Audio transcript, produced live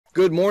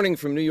Good morning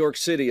from New York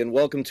City, and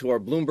welcome to our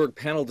Bloomberg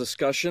panel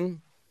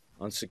discussion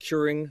on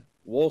securing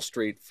Wall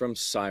Street from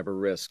cyber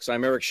risks.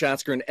 I'm Eric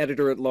Schatzker, an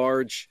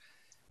editor-at-large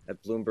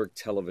at Bloomberg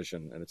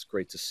Television, and it's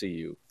great to see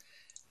you.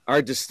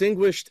 Our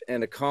distinguished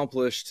and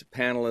accomplished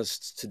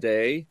panelists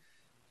today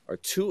are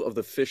two of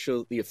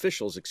the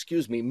officials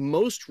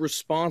most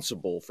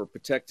responsible for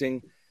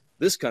protecting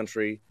this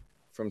country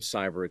from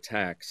cyber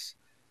attacks.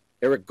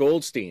 Eric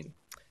Goldstein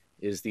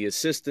is the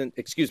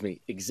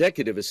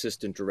Executive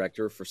Assistant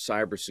Director for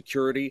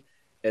Cybersecurity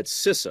at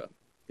CISA,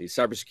 the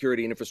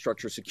Cybersecurity and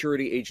Infrastructure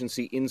Security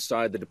Agency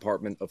inside the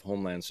Department of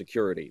Homeland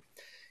Security.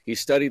 He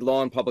studied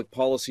law and public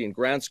policy in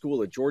grad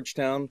school at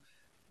Georgetown,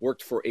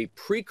 worked for a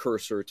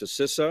precursor to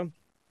CISA,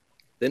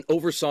 then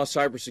oversaw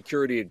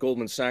cybersecurity at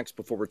Goldman Sachs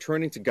before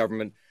returning to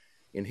government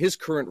in his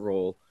current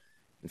role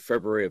in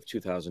February of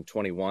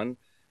 2021.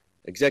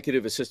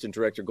 Executive Assistant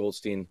Director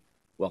Goldstein,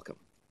 welcome.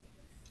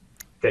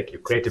 Thank you.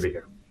 Great to be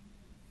here.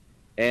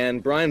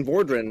 And Bryan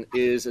Vorndran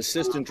is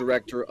Assistant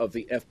Director of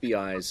the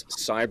FBI's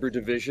Cyber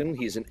Division.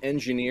 He's an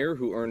engineer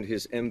who earned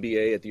his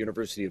MBA at the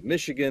University of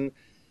Michigan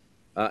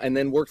and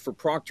then worked for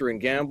Procter &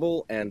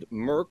 Gamble and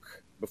Merck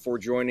before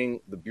joining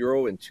the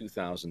Bureau in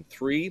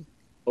 2003.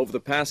 Over the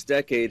past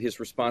decade, his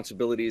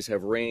responsibilities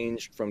have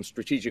ranged from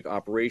strategic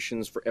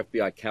operations for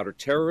FBI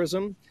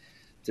counterterrorism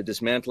to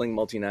dismantling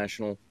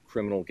multinational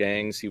criminal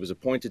gangs. He was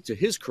appointed to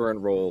his current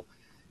role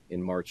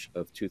in March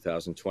of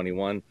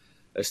 2021.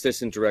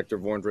 Assistant Director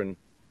Vorndran,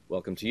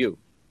 welcome to you.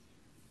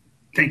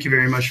 Thank you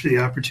very much for the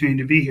opportunity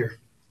to be here.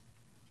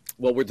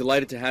 Well, we're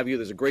delighted to have you.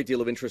 There's a great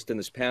deal of interest in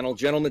this panel.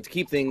 Gentlemen, to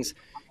keep things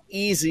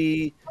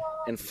easy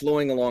and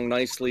flowing along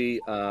nicely,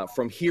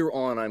 from here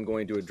on, I'm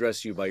going to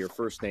address you by your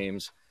first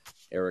names,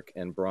 Eric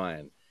and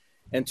Bryan.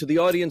 And to the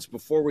audience,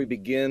 before we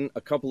begin,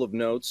 a couple of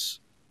notes.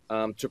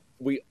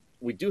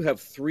 We do have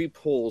 3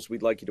 polls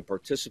we'd like you to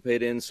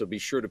participate in, so be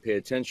sure to pay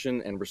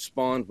attention and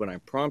respond when I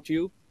prompt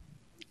you.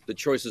 The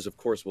choices, of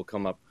course, will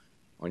come up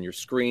on your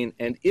screen.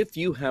 And if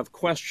you have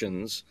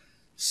questions,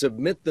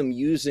 submit them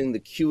using the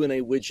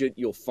Q&A widget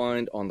you'll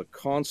find on the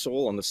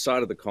console, on the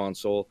side of the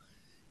console,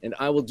 and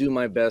I will do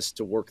my best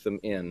to work them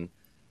in.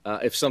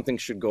 If something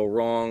should go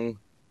wrong,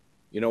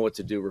 you know what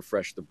to do.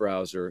 Refresh the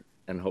browser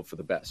and hope for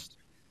the best.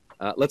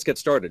 Let's get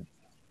started.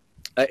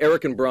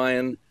 Eric and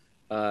Bryan,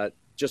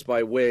 just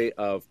by way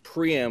of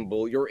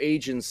preamble, your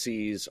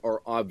agencies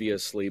are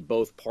obviously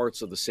both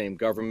parts of the same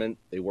government.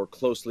 They work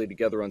closely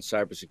together on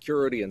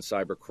cybersecurity and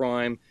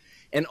cybercrime,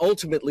 and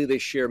ultimately they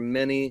share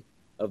many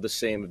of the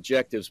same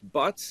objectives.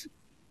 But,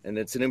 and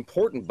it's an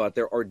important but,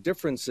 there are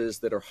differences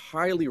that are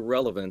highly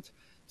relevant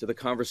to the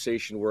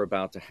conversation we're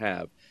about to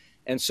have.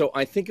 And so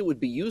I think it would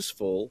be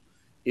useful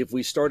if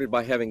we started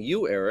by having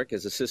you, Eric,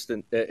 as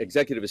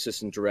Executive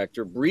Assistant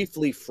Director,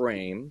 briefly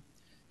frame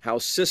how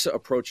CISA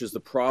approaches the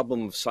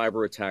problem of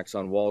cyber attacks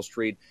on Wall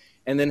Street,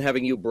 and then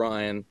having you,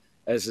 Bryan,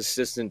 as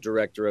Assistant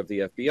Director of the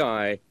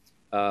FBI,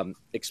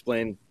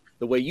 explain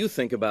the way you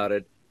think about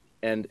it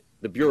and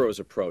the Bureau's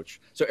approach.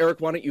 So,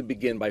 Eric, why don't you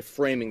begin by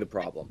framing the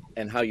problem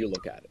and how you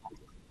look at it?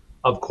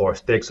 Of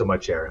course. Thanks so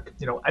much, Eric.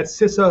 At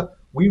CISA,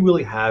 we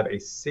really have a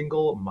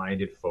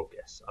single-minded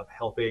focus of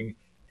helping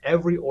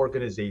every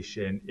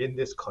organization in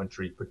this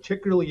country,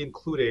 particularly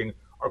including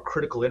our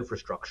critical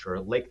infrastructure,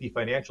 like the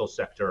financial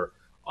sector,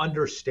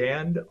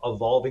 understand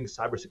evolving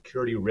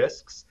cybersecurity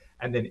risks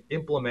and then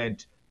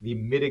implement the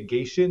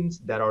mitigations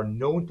that are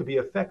known to be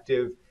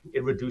effective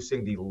in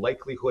reducing the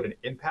likelihood and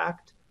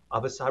impact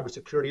of a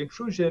cybersecurity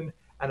intrusion.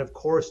 And of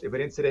course, if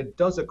an incident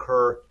does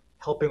occur,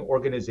 helping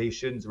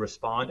organizations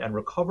respond and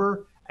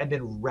recover, and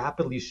then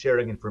rapidly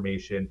sharing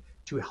information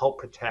to help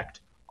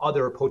protect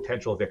other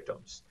potential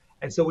victims.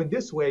 And so in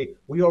this way,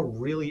 we are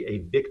really a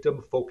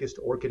victim-focused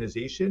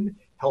organization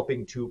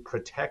helping to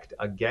protect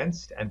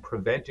against and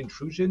prevent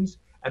intrusions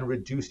and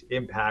reduce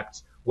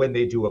impacts when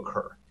they do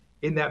occur.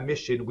 In that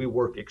mission, we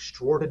work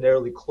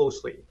extraordinarily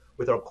closely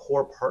with our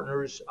core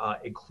partners,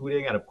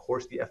 including, and of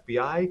course, the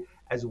FBI,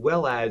 as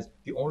well as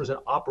the owners and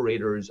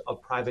operators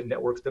of private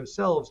networks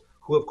themselves,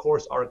 who of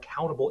course are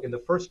accountable in the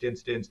first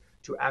instance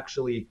to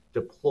actually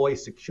deploy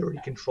security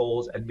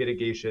controls and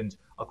mitigations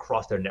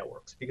across their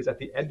networks. Because at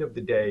the end of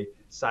the day,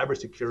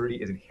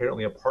 cybersecurity is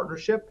inherently a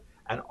partnership,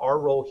 and our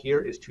role here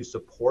is to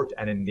support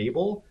and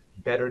enable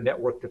better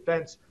network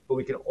defense, but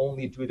we can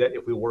only do that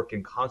if we work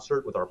in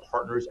concert with our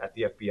partners at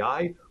the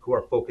FBI, who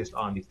are focused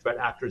on the threat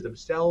actors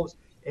themselves,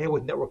 and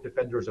with network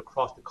defenders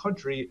across the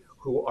country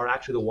who are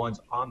actually the ones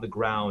on the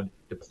ground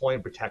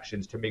deploying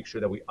protections to make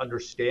sure that we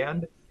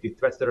understand the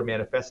threats that are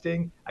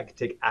manifesting and can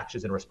take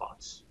actions in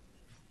response.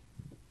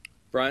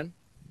 Bryan?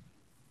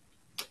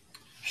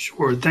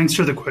 Sure. Thanks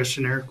for the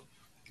question, Eric.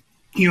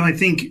 I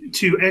think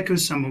to echo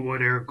some of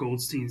what Eric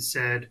Goldstein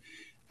said,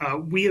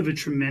 we have a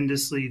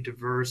tremendously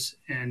diverse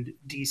and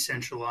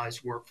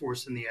decentralized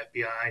workforce in the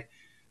FBI.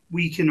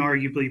 We can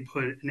arguably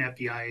put an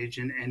FBI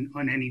agent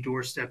on any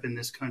doorstep in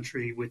this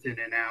country within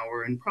an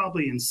hour, and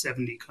probably in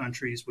 70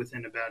 countries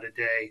within about a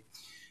day.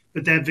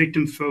 But that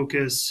victim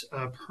focus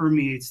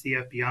permeates the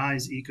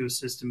FBI's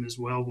ecosystem as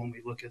well when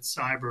we look at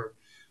cyber.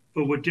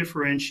 But what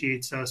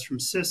differentiates us from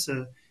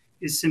CISA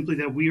is simply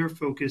that we are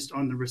focused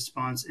on the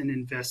response and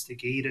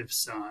investigative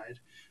side,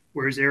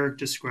 whereas Eric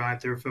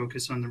described their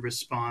focus on the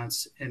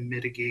response and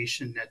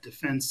mitigation net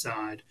defense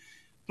side.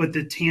 But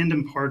the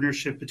tandem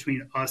partnership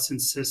between us and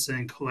CISA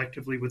and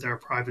collectively with our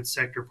private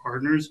sector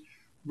partners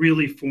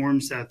really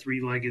forms that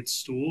three-legged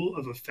stool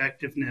of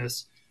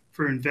effectiveness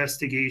for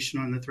investigation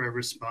on the threat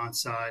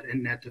response side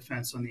and net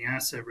defense on the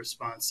asset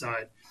response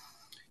side.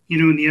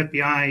 In the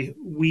FBI,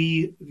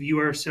 we view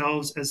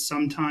ourselves as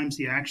sometimes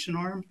the action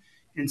arm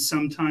and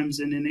sometimes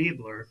an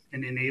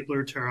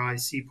enabler to our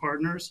IC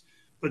partners,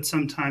 but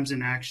sometimes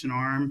an action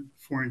arm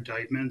for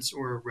indictments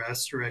or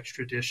arrests or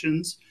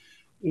extraditions,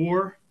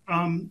 or,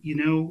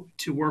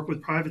 to work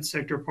with private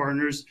sector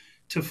partners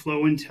to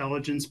flow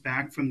intelligence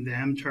back from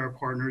them to our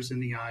partners in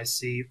the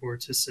IC or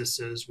to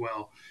CISA as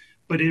well.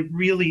 But it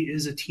really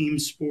is a team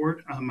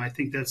sport. I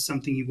think that's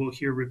something you will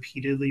hear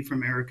repeatedly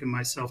from Eric and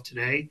myself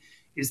today,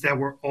 is that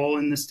we're all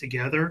in this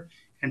together,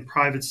 and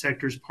private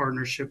sector's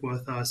partnership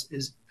with us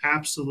is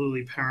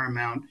absolutely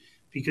paramount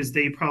because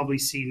they probably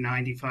see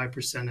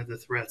 95% of the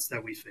threats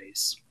that we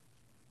face.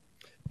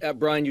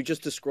 Bryan, you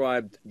just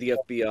described the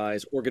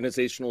FBI's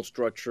organizational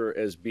structure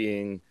as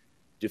being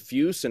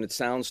diffuse, and it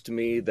sounds to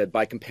me that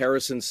by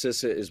comparison,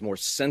 CISA is more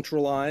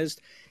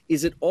centralized.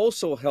 Is it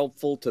also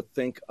helpful to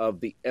think of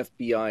the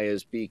FBI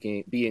as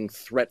being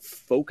threat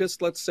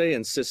focused, let's say,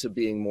 and CISA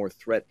being more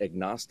threat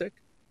agnostic?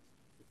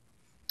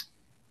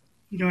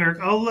 Eric,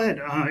 I'll let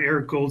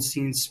Eric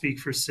Goldstein speak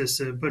for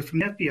CISA, but from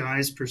the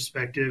FBI's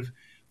perspective,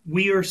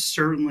 we are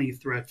certainly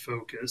threat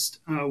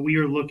focused. We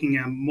are looking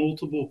at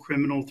multiple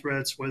criminal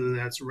threats, whether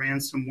that's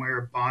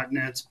ransomware,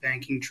 botnets,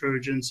 banking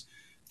trojans,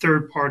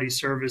 third-party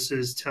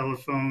services,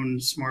 telephone,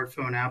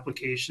 smartphone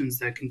applications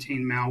that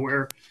contain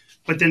malware.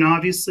 But then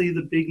obviously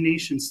the big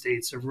nation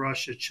states of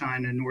Russia,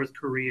 China, North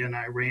Korea, and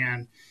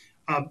Iran.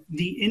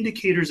 The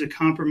indicators of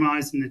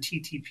compromise and the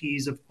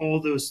TTPs of all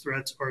those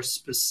threats are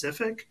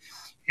specific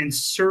and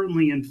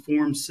certainly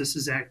inform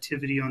CISA's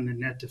activity on the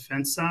net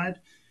defense side.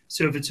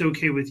 So if it's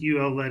okay with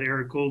you, I'll let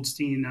Eric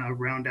Goldstein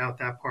round out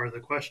that part of the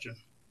question.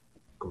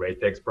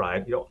 Great, thanks,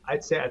 Bryan.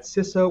 I'd say at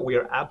CISA, we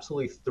are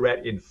absolutely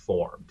threat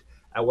informed.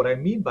 And what I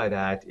mean by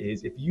that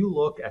is if you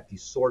look at the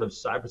sort of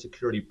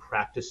cybersecurity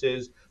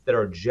practices that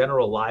are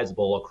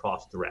generalizable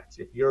across threats,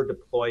 if you're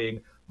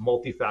deploying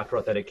multi-factor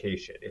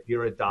authentication, if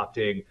you're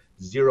adopting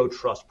zero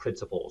trust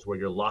principles where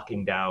you're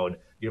locking down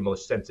your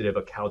most sensitive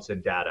accounts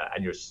and data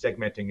and you're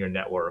segmenting your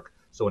network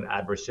so an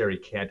adversary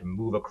can't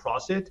move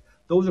across it,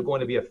 those are going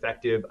to be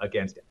effective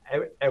against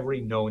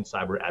every known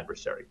cyber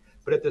adversary.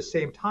 But at the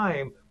same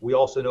time, we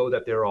also know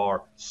that there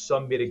are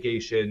some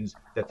mitigations,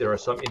 that there are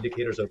some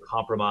indicators of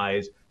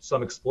compromise,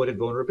 some exploited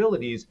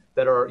vulnerabilities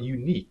that are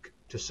unique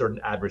to certain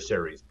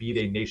adversaries, be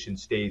they nation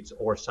states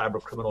or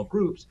cyber criminal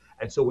groups.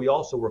 And so we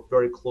also work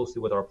very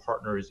closely with our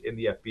partners in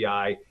the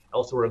FBI,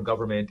 elsewhere in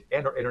government,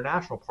 and our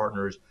international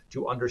partners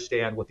to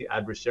understand what the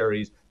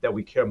adversaries that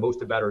we care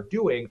most about are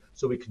doing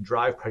so we can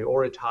drive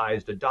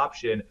prioritized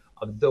adoption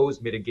of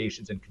those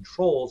mitigations and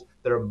controls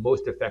that are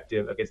most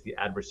effective against the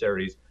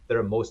adversaries that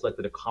are most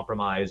likely to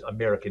compromise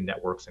American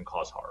networks and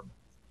cause harm.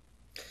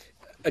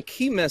 A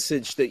key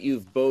message that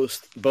you've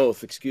both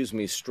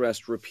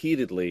stressed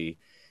repeatedly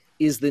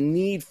is the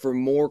need for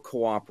more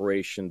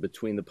cooperation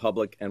between the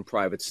public and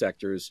private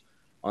sectors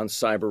on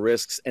cyber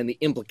risks. And the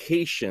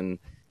implication,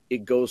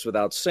 it goes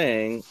without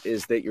saying,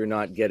 is that you're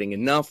not getting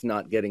enough,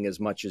 not getting as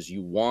much as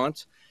you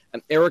want.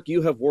 And Eric,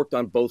 you have worked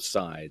on both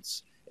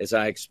sides, as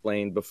I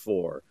explained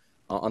before.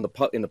 In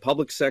the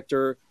public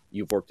sector,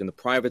 you've worked in the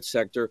private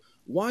sector.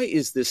 Why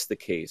is this the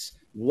case?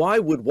 Why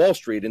would Wall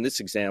Street, in this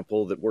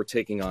example that we're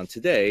taking on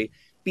today,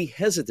 be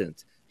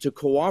hesitant to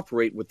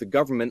cooperate with the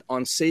government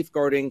on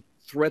safeguarding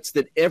threats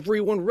that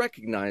everyone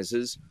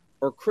recognizes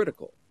are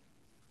critical?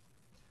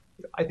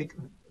 I think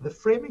the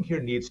framing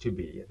here needs to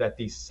be that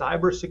the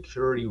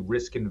cybersecurity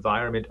risk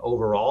environment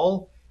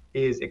overall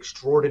is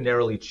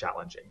extraordinarily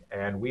challenging.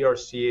 And we are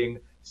seeing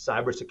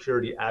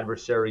cybersecurity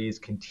adversaries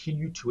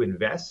continue to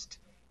invest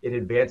in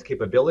advanced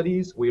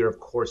capabilities. We are, of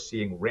course,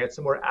 seeing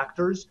ransomware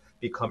actors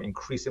become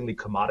increasingly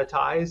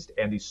commoditized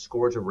and the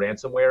scourge of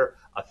ransomware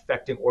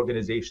affecting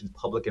organizations,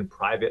 public and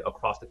private,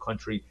 across the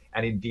country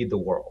and indeed the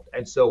world.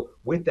 And so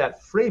with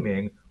that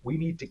framing, we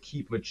need to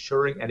keep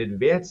maturing and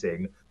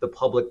advancing the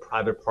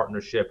public-private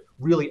partnership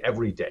really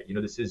every day.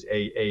 This is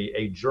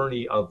a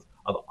journey of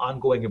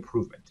ongoing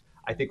improvement.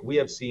 I think we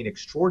have seen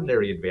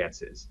extraordinary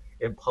advances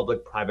in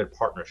public-private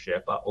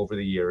partnership over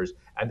the years,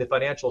 and the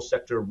financial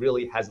sector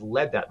really has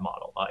led that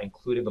model,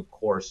 including, of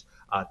course,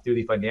 through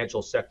the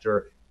Financial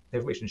Sector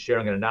Information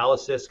Sharing and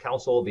Analysis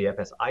Council, the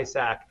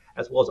FS-ISAC,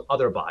 as well as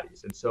other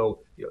bodies. And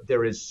so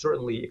there is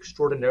certainly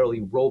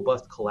extraordinarily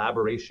robust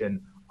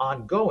collaboration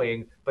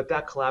ongoing, but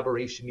that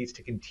collaboration needs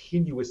to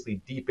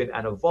continuously deepen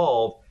and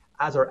evolve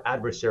as our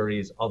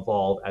adversaries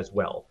evolve as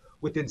well.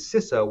 Within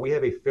CISA, we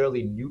have a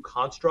fairly new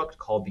construct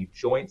called the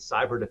Joint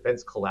Cyber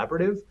Defense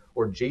Collaborative,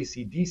 or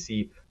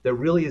JCDC, that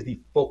really is the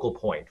focal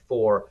point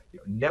for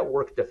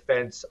network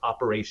defense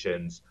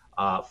operations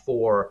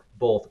for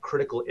both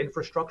critical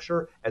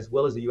infrastructure as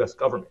well as the US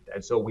government.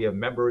 And so we have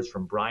members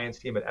from Bryan's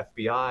team at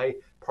FBI,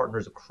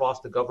 partners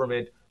across the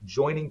government,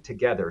 joining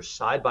together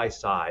side by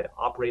side,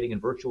 operating in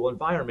virtual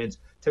environments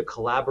to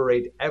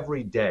collaborate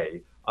every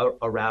day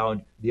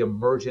around the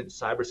emergent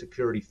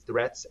cybersecurity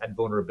threats and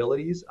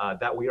vulnerabilities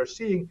that we are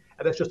seeing.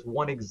 And that's just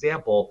one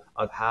example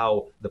of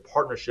how the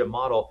partnership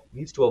model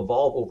needs to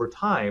evolve over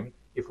time.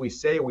 If we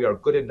say we are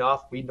good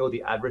enough, we know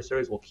the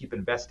adversaries will keep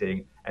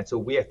investing. And so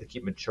we have to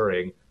keep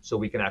maturing so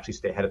we can actually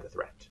stay ahead of the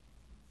threat.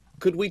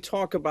 Could we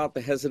talk about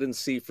the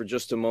hesitancy for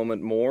just a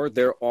moment more?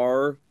 There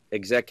are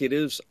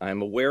executives,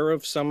 I'm aware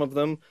of some of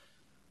them,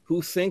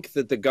 who think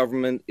that the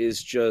government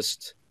is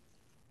just,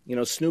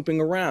 snooping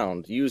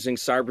around, using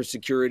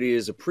cybersecurity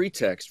as a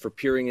pretext for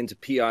peering into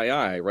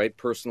PII, right?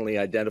 Personally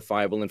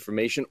identifiable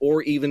information,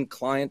 or even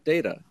client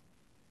data.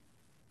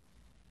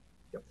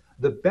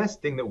 The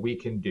best thing that we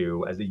can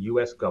do as the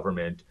US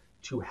government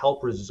to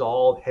help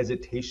resolve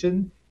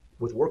hesitation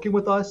with working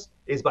with us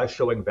is by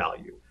showing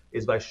value,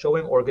 is by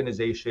showing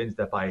organizations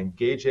that by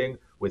engaging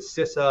with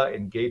CISA,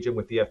 engaging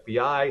with the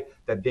FBI,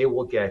 that they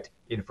will get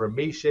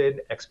information,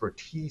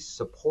 expertise,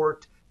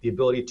 support, the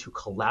ability to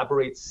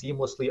collaborate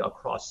seamlessly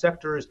across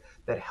sectors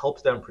that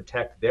helps them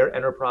protect their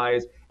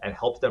enterprise and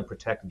helps them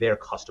protect their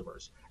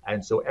customers.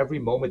 And so every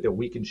moment that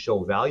we can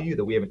show value,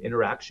 that we have an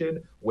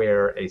interaction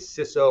where a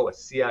CISO, a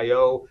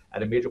CIO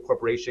at a major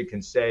corporation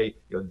can say,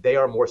 they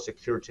are more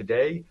secure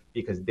today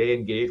because they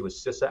engage with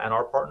CISA and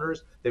our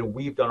partners, then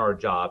we've done our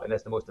job. And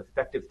that's the most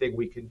effective thing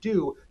we can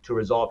do to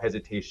resolve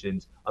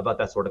hesitations about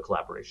that sort of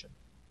collaboration.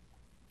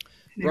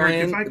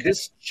 Bryan, if I could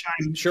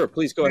chime. Sure,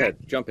 please go ahead.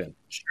 Jump in.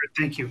 Sure,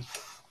 thank you.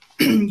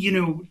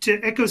 To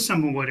echo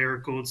some of what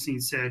Eric Goldstein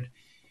said,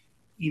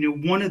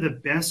 one of the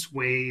best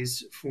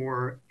ways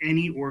for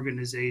any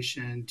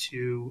organization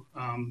to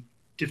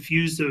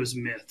diffuse those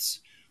myths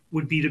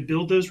would be to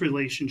build those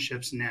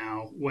relationships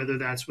now, whether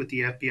that's with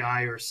the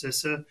FBI or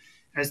CISA,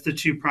 as the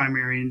two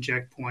primary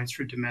inject points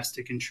for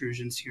domestic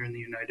intrusions here in the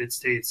United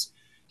States.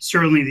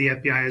 Certainly, the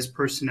FBI has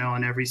personnel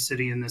in every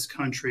city in this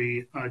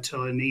country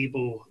to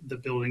enable the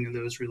building of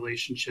those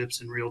relationships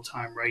in real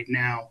time right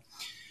now.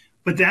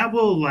 But that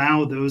will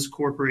allow those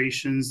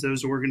corporations,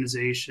 those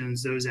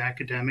organizations, those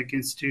academic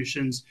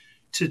institutions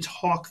to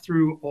talk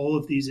through all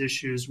of these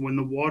issues when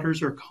the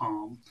waters are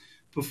calm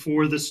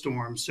before the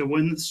storm. So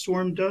when the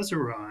storm does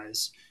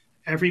arise,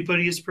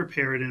 everybody is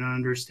prepared and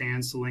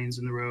understands the lanes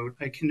in the road.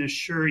 I can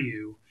assure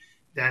you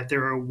that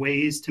there are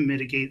ways to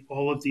mitigate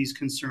all of these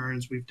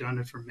concerns. We've done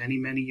it for many,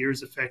 many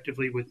years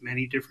effectively with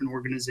many different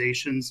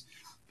organizations.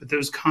 But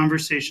those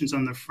conversations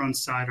on the front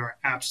side are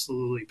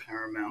absolutely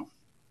paramount.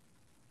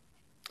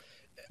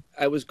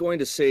 I was going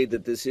to say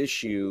that this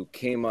issue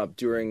came up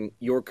during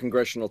your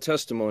congressional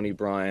testimony,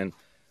 Bryan,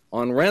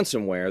 on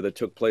ransomware that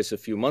took place a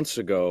few months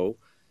ago.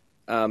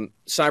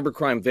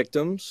 Cybercrime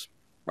victims,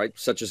 right,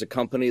 such as a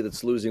company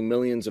that's losing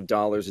millions of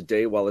dollars a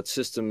day while its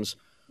systems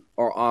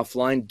are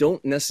offline,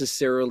 don't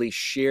necessarily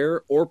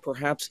share or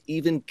perhaps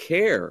even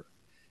care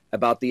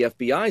about the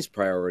FBI's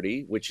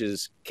priority, which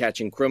is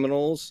catching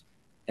criminals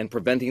and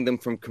preventing them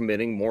from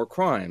committing more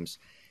crimes.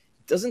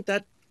 Doesn't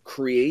that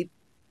create,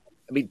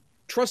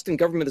 trust in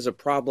government is a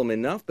problem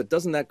enough, but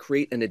doesn't that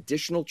create an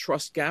additional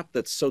trust gap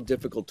that's so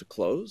difficult to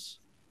close?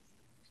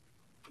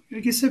 I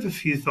guess I have a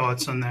few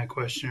thoughts on that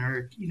question,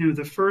 Eric.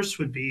 The first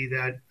would be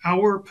that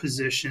our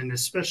position,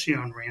 especially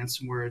on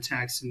ransomware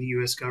attacks in the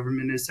U.S.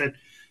 government, is that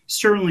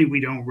certainly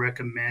we don't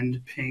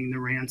recommend paying the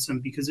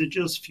ransom because it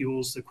just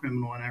fuels the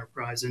criminal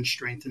enterprise and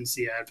strengthens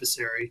the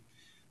adversary.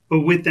 But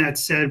with that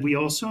said, we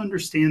also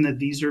understand that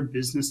these are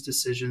business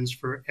decisions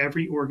for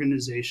every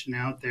organization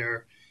out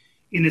there.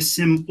 In a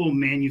simple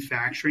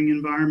manufacturing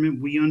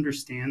environment, we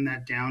understand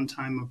that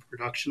downtime of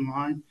production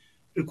line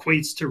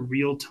equates to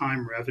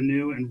real-time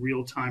revenue and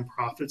real-time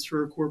profits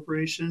for a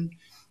corporation.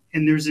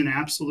 And there's an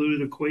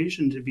absolute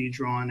equation to be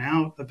drawn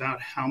out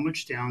about how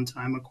much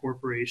downtime a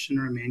corporation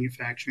or a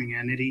manufacturing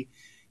entity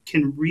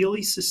can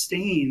really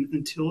sustain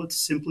until it's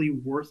simply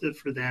worth it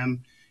for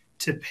them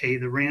to pay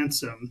the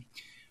ransom.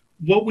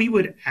 What we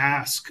would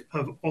ask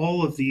of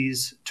all of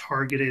these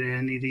targeted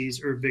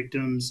entities or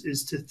victims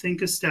is to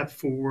think a step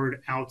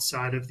forward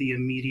outside of the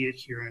immediate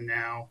here and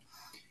now.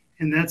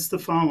 And that's the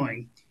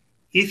following.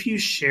 If you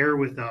share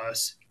with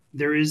us,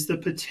 there is the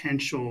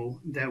potential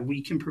that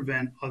we can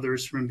prevent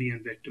others from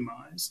being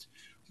victimized.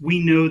 We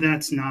know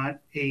that's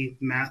not a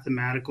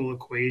mathematical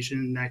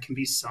equation that can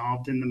be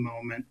solved in the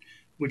moment,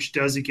 which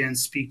does again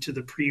speak to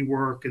the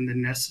pre-work and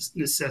the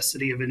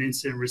necessity of an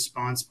incident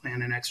response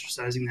plan and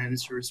exercising that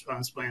incident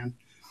response plan.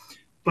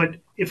 But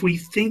if we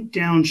think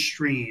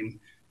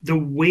downstream, the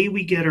way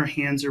we get our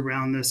hands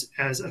around this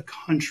as a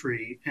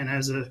country and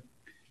as a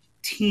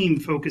team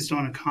focused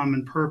on a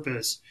common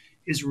purpose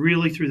is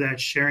really through that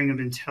sharing of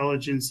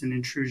intelligence and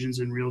intrusions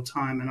in real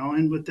time. And I'll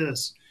end with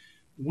this.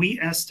 We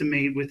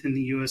estimate within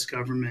the US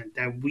government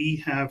that we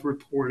have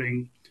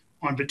reporting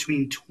on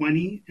between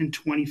 20 and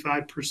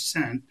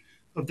 25%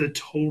 of the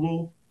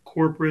total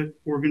corporate,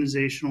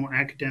 organizational,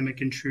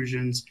 academic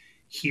intrusions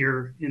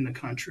here in the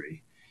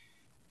country.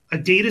 A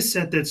data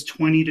set that's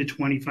 20 to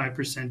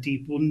 25%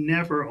 deep will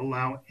never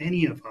allow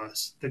any of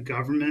us, the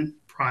government,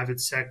 private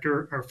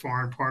sector, our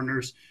foreign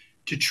partners,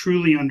 to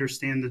truly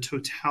understand the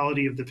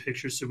totality of the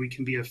picture so we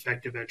can be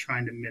effective at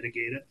trying to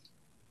mitigate it.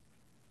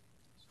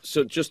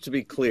 So just to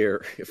be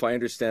clear, if I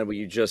understand what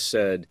you just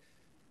said,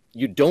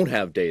 you don't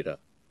have data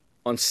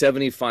on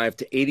 75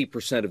 to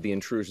 80% of the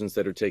intrusions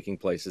that are taking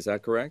place. Is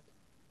that correct?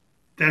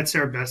 That's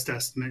our best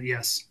estimate,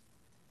 yes.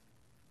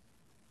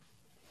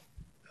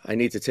 I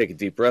need to take a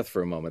deep breath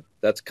for a moment.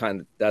 That's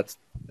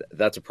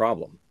a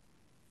problem.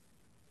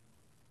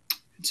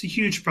 It's a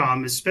huge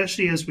problem,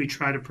 especially as we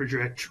try to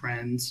project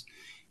trends.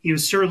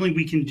 Certainly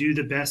we can do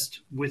the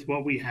best with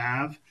what we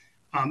have,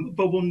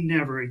 but we'll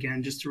never,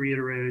 again, just to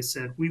reiterate what I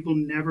said, we will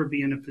never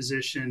be in a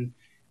position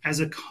as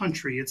a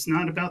country. It's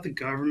not about the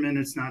government,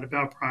 it's not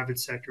about private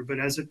sector, but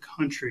as a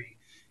country,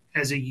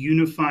 as a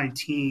unified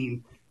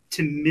team,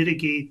 to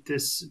mitigate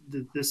this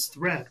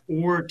threat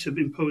or to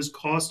impose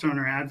cost on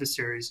our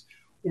adversaries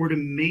or to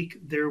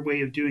make their way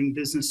of doing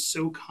business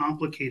so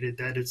complicated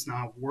that it's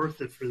not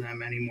worth it for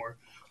them anymore.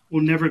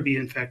 We'll never be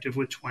effective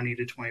with 20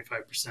 to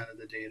 25% of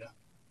the data.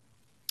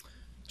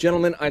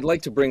 Gentlemen, I'd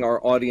like to bring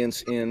our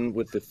audience in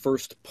with the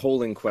first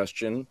polling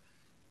question.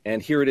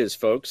 And here it is,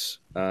 folks.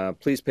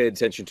 Please pay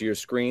attention to your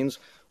screens.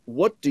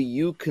 What do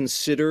you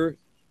consider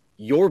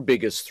your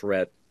biggest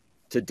threat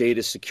to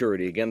data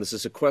security? Again, this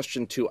is a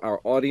question to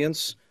our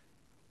audience.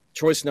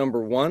 Choice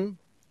number 1,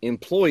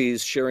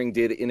 employees sharing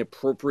data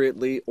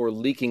inappropriately or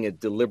leaking it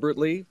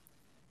deliberately.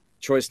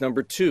 Choice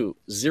number 2,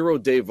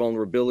 zero-day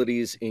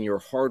vulnerabilities in your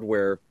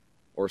hardware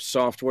or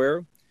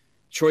software.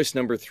 Choice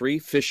number 3,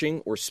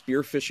 phishing or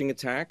spear phishing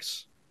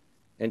attacks.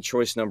 And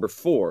choice number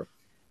 4,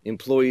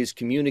 employees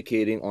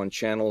communicating on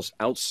channels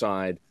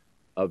outside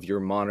of your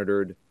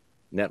monitored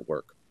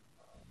network.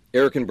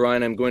 Eric and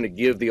Bryan, I'm going to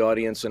give the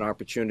audience an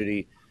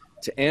opportunity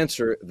to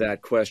answer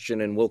that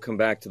question, and we'll come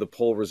back to the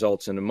poll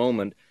results in a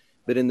moment.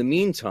 But in the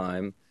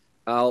meantime,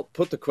 I'll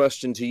put the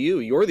question to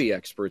you. You're the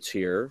experts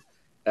here.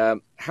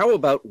 How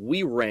about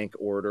we rank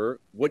order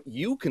what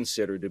you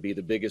consider to be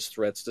the biggest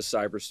threats to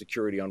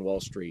cybersecurity on Wall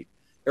Street?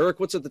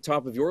 Eric, what's at the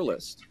top of your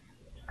list?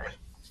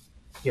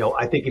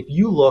 I think if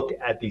you look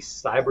at the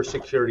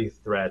cybersecurity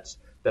threats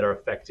that are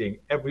affecting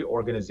every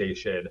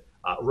organization,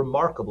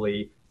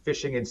 remarkably,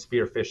 phishing and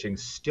spear phishing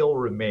still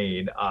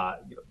remain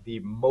the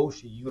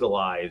most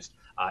utilized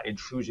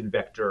intrusion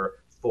vector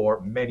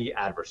for many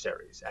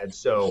adversaries. And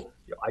so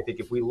I think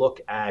if we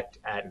look at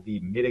the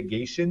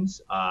mitigations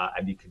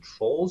and the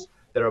controls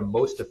that are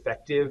most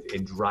effective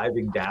in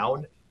driving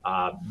down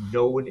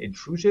known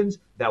intrusions,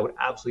 that would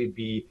absolutely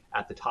be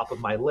at the top of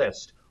my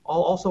list.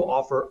 I'll also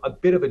offer a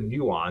bit of a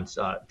nuance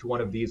to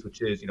one of these,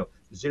 which is,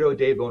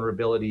 zero-day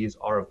vulnerabilities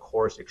are, of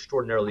course,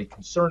 extraordinarily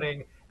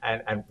concerning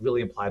and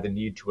really imply the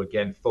need to,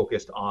 again,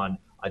 focus on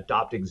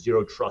adopting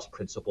zero trust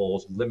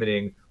principles,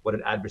 limiting what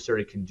an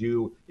adversary can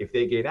do if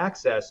they gain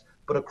access.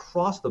 But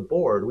across the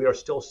board, we are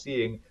still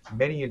seeing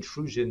many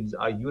intrusions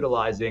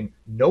utilizing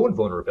known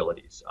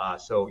vulnerabilities.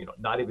 So,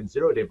 not even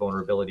zero-day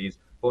vulnerabilities,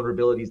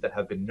 vulnerabilities that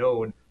have been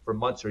known for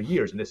months or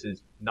years. And this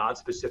is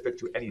non-specific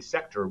to any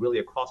sector, really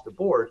across the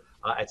board.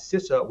 At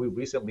CISA, we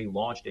recently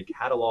launched a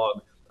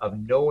catalog of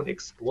known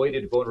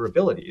exploited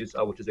vulnerabilities,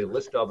 which is a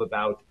list of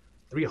about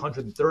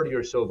 330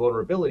 or so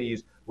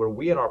vulnerabilities where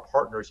we and our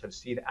partners have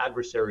seen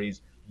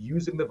adversaries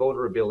using the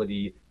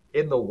vulnerability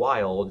in the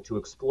wild to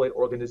exploit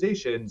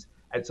organizations.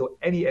 And so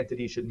any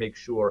entity should make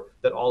sure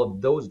that all of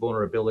those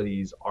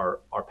vulnerabilities are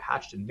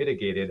patched and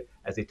mitigated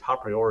as a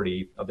top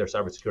priority of their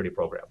cybersecurity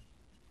program.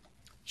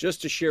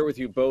 Just to share with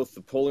you both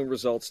the polling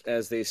results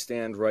as they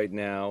stand right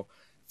now,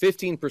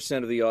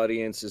 15% of the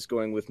audience is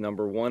going with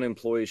number 1,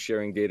 employees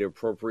sharing data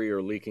appropriately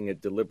or leaking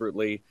it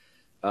deliberately.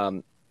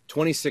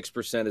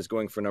 26% is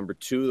going for number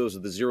 2. Those are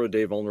the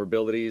zero-day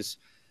vulnerabilities.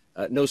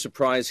 No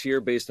surprise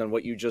here, based on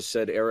what you just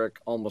said, Eric,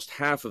 almost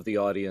half of the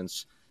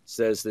audience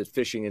says that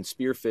phishing and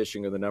spear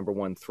phishing are the number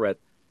 1 threat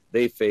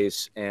they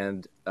face.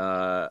 And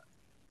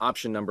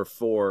option number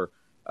 4,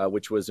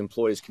 which was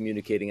employees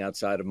communicating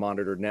outside of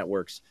monitored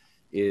networks,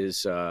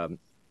 is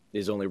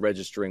only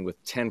registering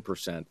with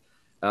 10%.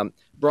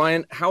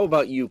 Bryan, how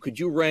about you? Could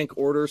you rank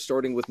order,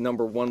 starting with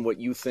number 1, what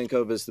you think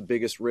of as the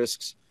biggest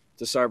risks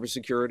to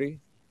cybersecurity?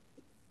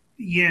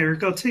 Yeah,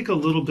 Eric, I'll take a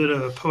little bit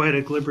of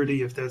poetic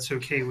liberty, if that's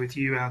okay with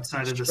you,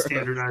 outside of the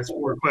standardized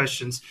 4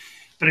 questions.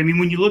 But I mean,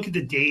 when you look at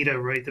the data,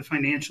 right, the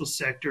financial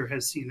sector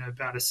has seen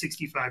about a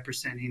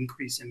 65%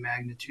 increase in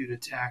magnitude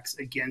attacks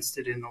against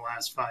it in the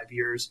last 5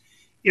 years.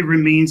 It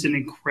remains an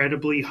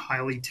incredibly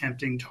highly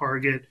tempting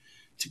target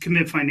to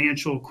commit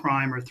financial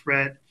crime or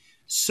threat,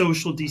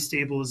 social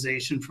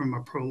destabilization from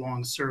a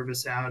prolonged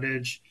service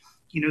outage.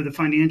 The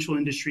financial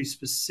industry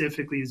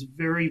specifically is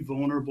very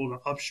vulnerable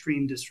to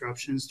upstream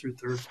disruptions through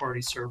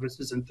third-party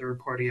services and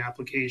third-party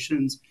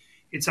applications.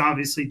 It's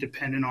obviously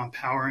dependent on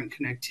power and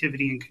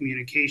connectivity and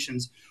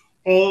communications.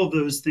 All of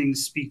those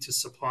things speak to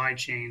supply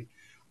chain.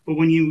 But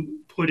when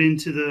you put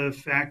into the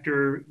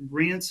factor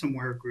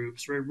ransomware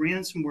groups, right,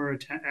 ransomware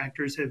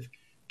actors have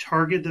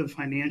targeted the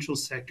financial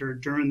sector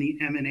during the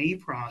M&A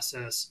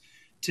process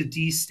to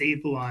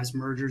destabilize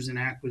mergers and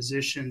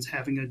acquisitions,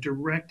 having a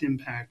direct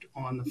impact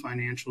on the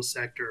financial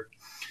sector.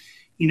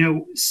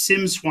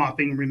 SIM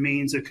swapping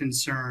remains a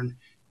concern.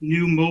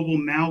 New mobile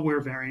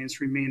malware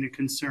variants remain a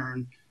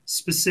concern.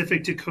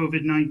 Specific to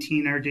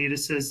COVID-19, our data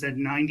says that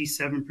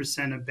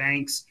 97% of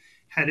banks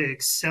had to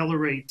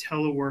accelerate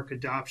telework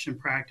adoption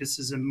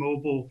practices and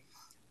mobile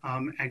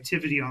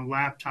activity on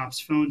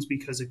laptops, phones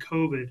because of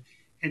COVID,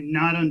 and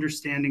not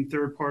understanding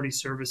third-party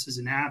services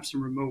and apps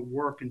and remote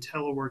work and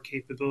telework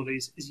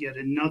capabilities is yet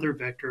another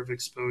vector of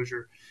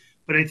exposure.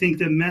 But I think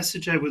the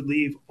message I would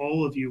leave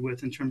all of you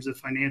with in terms of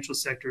financial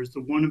sector is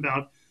the one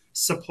about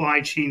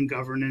supply chain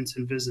governance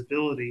and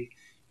visibility.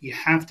 You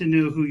have to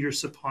know who your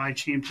supply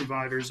chain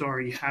providers are.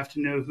 You have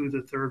to know who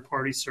the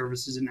third-party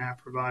services and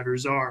app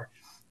providers are.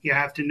 You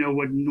have to know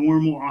what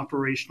normal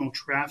operational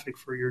traffic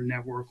for your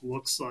network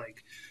looks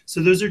like.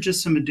 So those are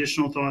just some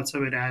additional thoughts I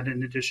would add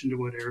in addition to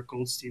what Eric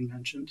Goldstein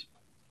mentioned.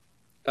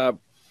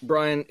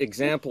 Bryan,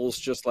 examples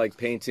just like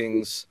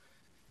paintings,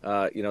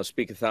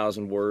 speak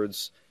 1,000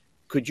 words.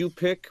 Could you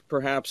pick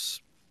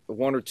perhaps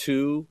one or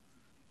two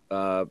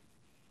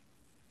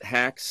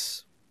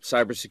hacks,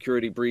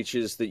 cybersecurity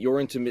breaches that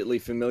you're intimately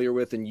familiar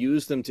with and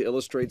use them to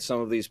illustrate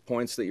some of these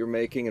points that you're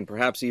making, and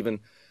perhaps even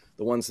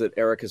the ones that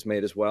Erik has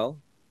made as well?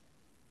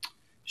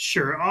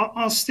 Sure.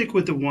 I'll stick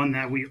with the one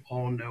that we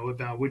all know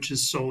about, which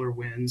is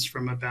SolarWinds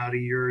from about a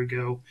year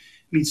ago.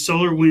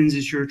 SolarWinds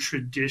is your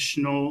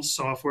traditional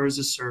software as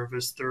a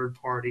service,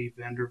 third-party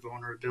vendor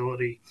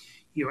vulnerability.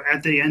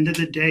 At the end of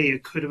the day,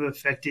 it could have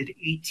affected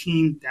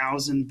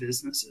 18,000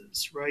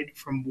 businesses, right?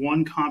 From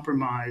one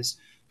compromise,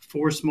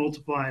 force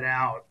multiplied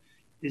out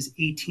is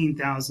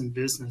 18,000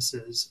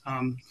 businesses.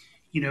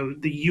 The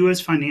U.S.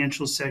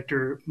 financial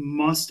sector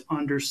must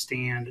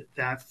understand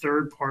that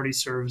third-party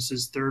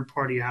services,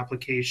 third-party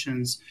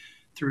applications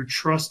through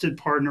trusted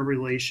partner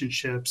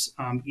relationships.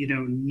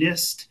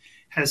 NIST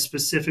has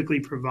specifically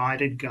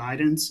provided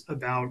guidance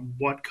about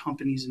what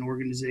companies and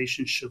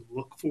organizations should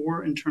look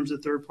for in terms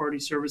of third-party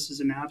services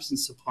and apps and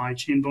supply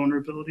chain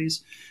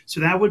vulnerabilities. So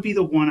that would be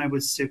the one I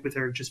would stick with,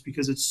 Eric, just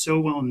because it's so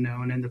well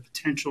known and the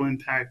potential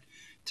impact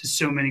to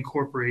so many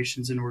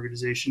corporations and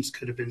organizations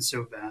could have been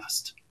so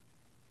vast.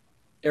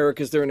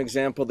 Erik, is there an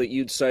example that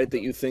you'd cite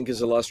that you think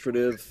is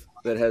illustrative,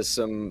 that has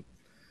some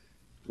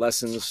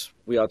lessons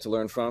we ought to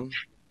learn from?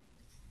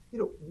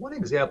 One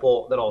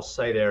example that I'll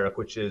cite, Eric,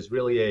 which is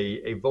really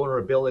a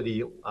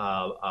vulnerability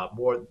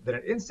more than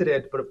an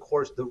incident, but of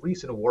course the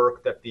recent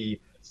work that the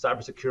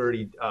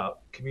cybersecurity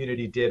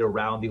community did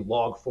around the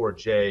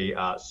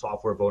Log4j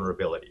software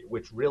vulnerability,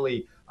 which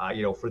really,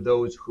 for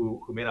those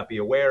who may not be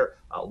aware,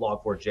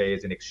 Log4j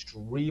is an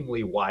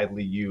extremely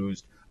widely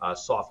used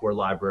software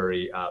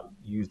library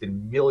used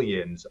in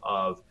millions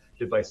of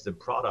devices and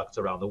products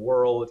around the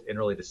world. In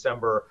early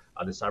December,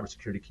 the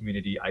cybersecurity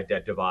community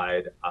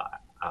identified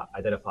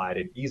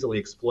an easily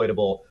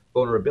exploitable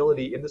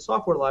vulnerability in the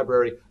software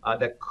library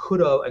that could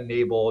have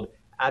enabled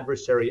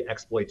adversary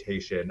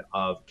exploitation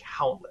of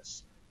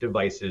countless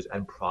devices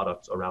and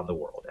products around the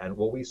world. And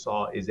what we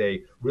saw is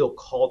a real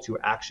call to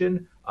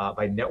action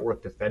by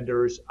network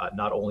defenders,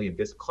 not only in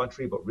this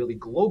country, but really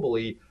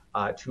globally,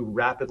 to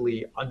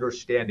rapidly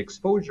understand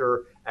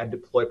exposure and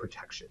deploy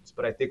protections.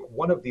 But I think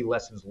one of the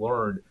lessons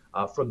learned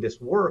from this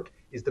work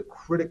is the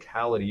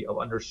criticality of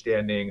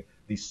understanding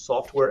the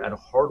software and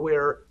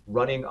hardware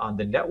running on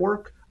the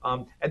network,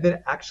 and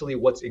then actually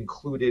what's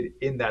included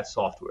in that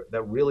software.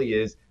 That really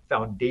is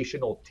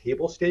foundational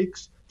table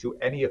stakes to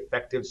any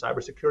effective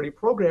cybersecurity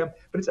program,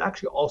 but it's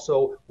actually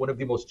also one of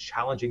the most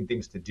challenging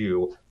things to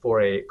do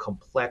for a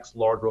complex,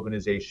 large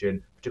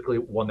organization,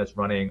 particularly one that's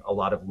running a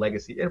lot of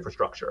legacy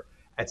infrastructure.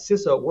 At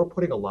CISA, we're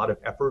putting a lot of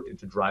effort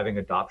into driving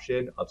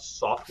adoption of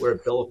software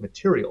bill of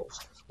materials,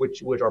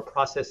 which are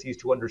processes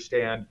to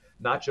understand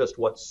not just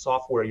what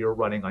software you're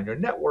running on your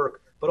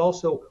network, but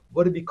also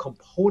what are the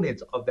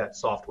components of that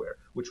software,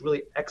 which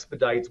really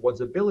expedites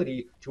one's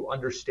ability to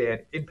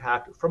understand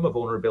impact from a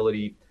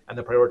vulnerability and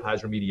then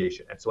prioritize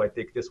remediation. And so I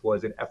think this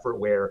was an effort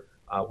where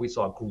we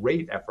saw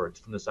great efforts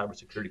from the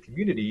cybersecurity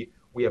community.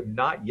 We have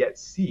not yet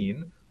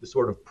seen the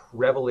sort of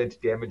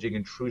prevalent damaging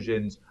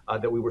intrusions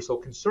that we were so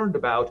concerned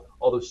about,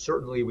 although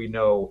certainly we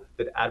know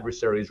that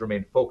adversaries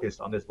remain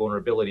focused on this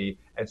vulnerability,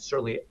 and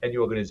certainly any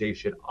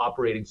organization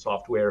operating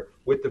software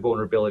with the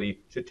vulnerability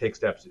should take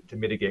steps to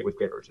mitigate with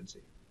great urgency.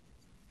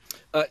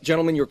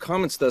 Gentlemen, your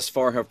comments thus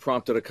far have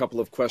prompted a couple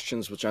of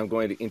questions which I'm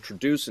going to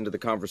introduce into the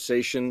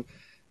conversation.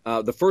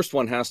 The first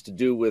one has to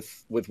do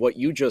with what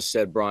you just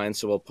said, Bryan,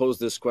 so I'll pose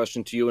this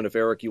question to you, and if,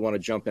 Erik, you want to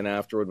jump in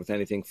afterward with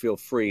anything, feel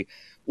free.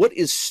 What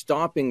is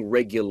stopping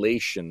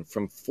regulation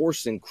from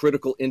forcing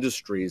critical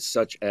industries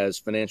such as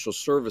financial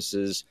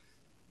services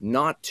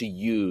not to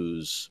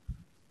use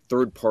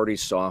third-party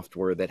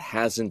software that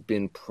hasn't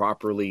been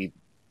properly,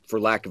 for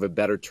lack of a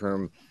better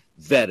term,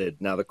 vetted?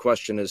 Now, the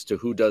question as to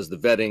who does the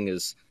vetting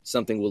is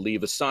something we'll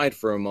leave aside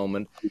for a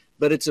moment,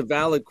 but it's a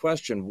valid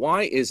question.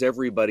 Why is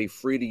everybody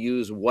free to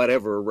use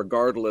whatever,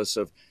 regardless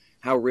of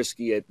how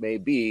risky it may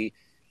be?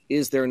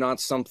 is there not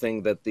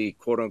something that the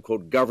quote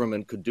unquote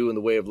government could do in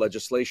the way of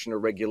legislation or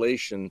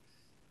regulation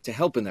to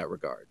help in that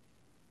regard?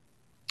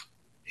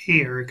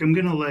 Hey, Eric, I'm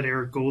going to let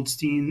Eric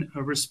Goldstein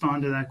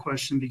respond to that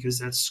question because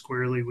that's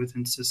squarely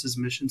within CISA's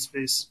mission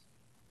space.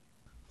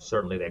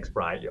 Certainly, thanks,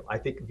 Bryan. I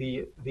think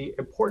the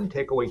important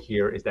takeaway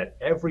here is that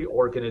every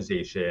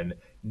organization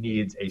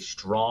needs a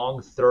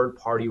strong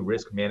third-party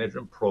risk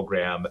management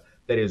program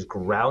that is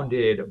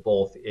grounded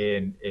both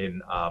in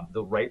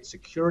the right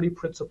security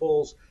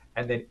principles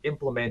and then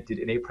implemented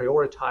in a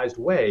prioritized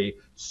way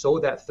so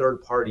that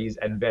third parties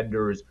and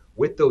vendors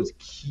with those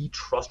key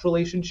trust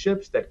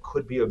relationships that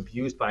could be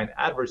abused by an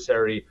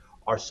adversary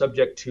are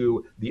subject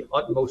to the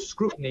utmost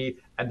scrutiny,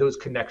 and those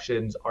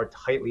connections are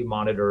tightly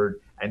monitored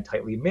and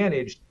tightly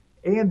managed.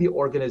 And the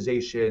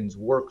organizations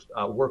works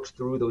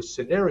through those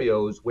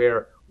scenarios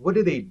where what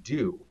do they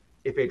do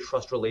if a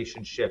trust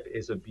relationship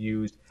is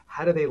abused?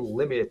 How do they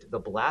limit the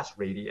blast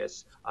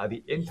radius,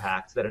 the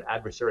impacts that an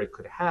adversary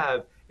could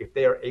have if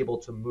they are able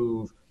to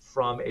move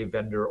from a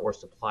vendor or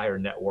supplier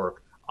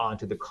network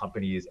onto the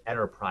company's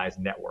enterprise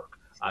network?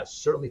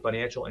 Certainly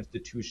financial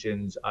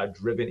institutions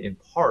driven in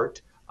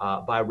part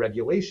by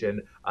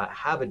regulation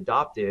have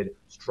adopted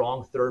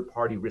strong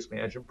third-party risk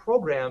management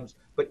programs,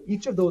 but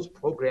each of those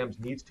programs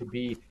needs to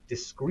be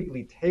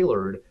discretely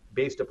tailored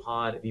based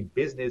upon the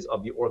business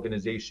of the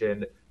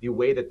organization, the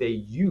way that they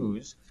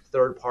use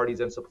third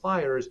parties and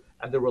suppliers,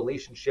 and the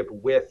relationship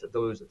with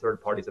those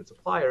third parties and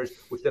suppliers,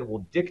 which then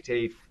will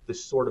dictate the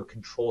sort of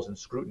controls and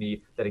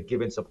scrutiny that a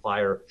given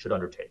supplier should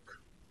undertake.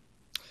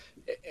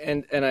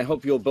 And I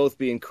hope you'll both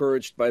be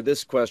encouraged by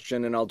this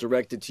question, and I'll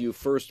direct it to you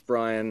first,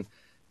 Bryan.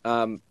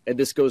 And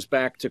this goes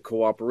back to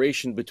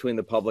cooperation between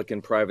the public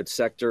and private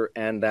sector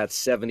and that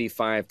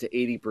 75 to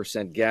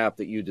 80% gap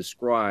that you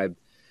described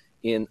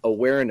in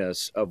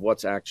awareness of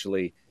what's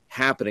actually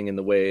happening in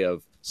the way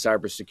of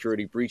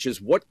cybersecurity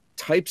breaches. What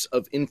types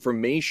of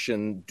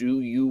information do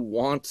you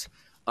want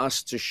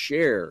us to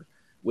share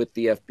with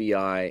the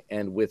FBI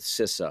and with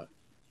CISA?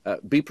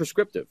 Be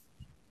prescriptive.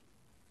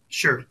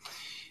 Sure.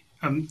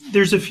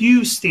 There's a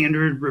few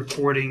standard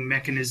reporting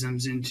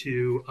mechanisms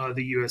into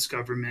the U.S.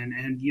 government,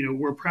 and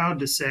we're proud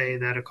to say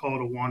that a call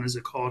to one is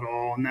a call to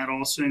all, and that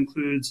also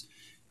includes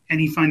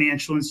any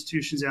financial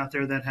institutions out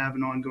there that have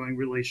an ongoing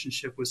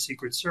relationship with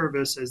Secret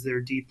Service, as they're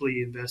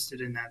deeply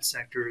invested in that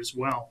sector as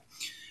well.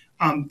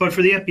 But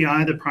for the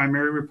FBI, the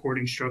primary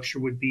reporting structure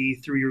would be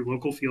through your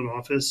local field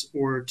office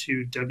or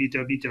to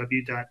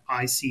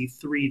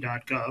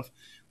www.ic3.gov,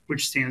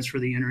 which stands for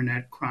the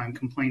Internet Crime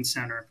Complaint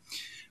Center.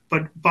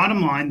 But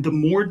bottom line, the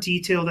more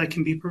detail that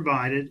can be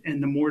provided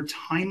and the more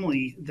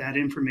timely that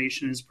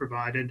information is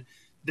provided,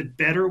 the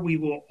better we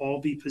will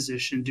all be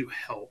positioned to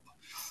help.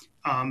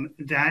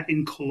 That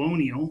in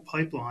Colonial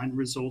Pipeline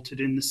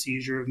resulted in the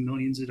seizure of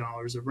millions of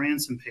dollars of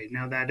ransom paid.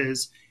 Now, that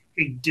is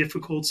a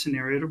difficult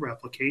scenario to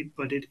replicate,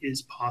 but it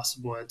is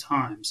possible at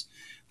times.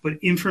 But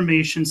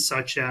information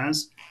such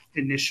as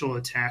initial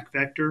attack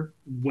vector,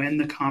 when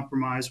the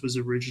compromise was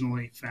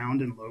originally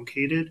found and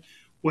located,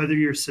 whether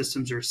your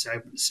systems are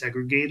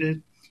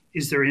segregated,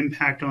 is there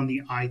impact on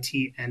the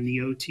IT and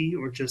the OT,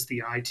 or just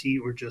the IT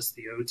or just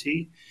the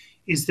OT?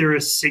 Is there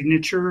a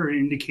signature or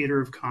indicator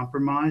of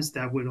compromise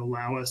that would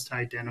allow us to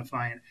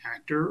identify an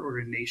actor or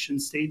a nation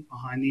state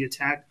behind the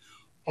attack?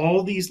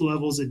 All these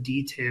levels of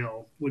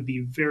detail would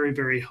be very,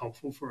 very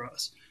helpful for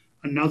us.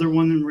 Another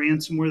one in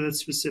ransomware that's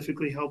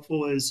specifically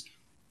helpful is,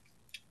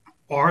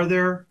 are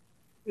there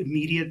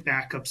immediate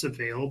backups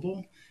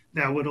available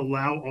that would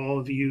allow all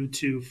of you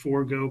to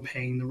forego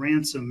paying the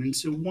ransom? And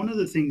so one of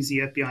the things the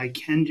FBI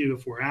can do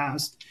if we're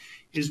asked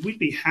is we'd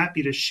be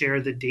happy to share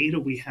the data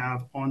we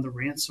have on the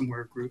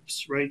ransomware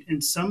groups, right?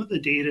 And some of the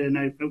data, and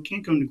I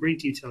can't go into great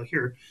detail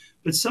here,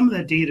 but some of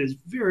that data is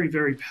very,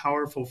 very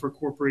powerful for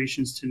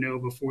corporations to know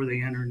before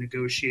they enter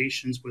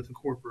negotiations with a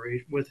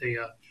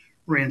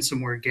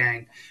ransomware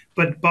gang.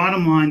 But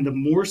bottom line, the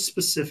more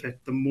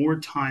specific, the more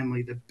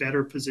timely, the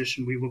better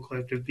position we will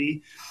collectively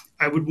be.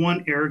 I would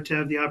want Eric to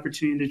have the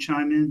opportunity to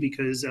chime in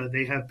because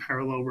they have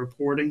parallel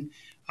reporting.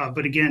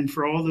 But again,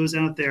 for all those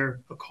out there,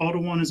 a call to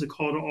one is a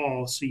call to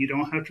all. So you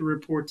don't have to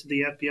report to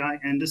the FBI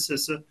and to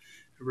CISA.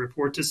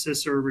 Report to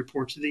CISA or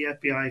report to the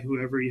FBI,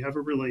 whoever you have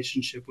a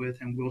relationship with,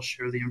 and we'll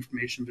share the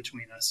information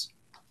between us.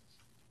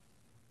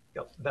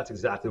 Yep, that's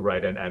exactly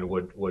right, and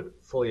would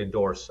fully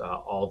endorse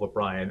all of what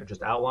Bryan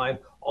just outlined.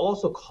 I'll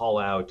also call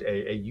out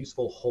a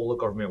useful whole of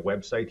government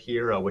website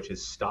here, which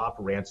is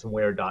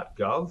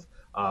stopransomware.gov,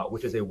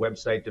 which is a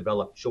website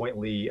developed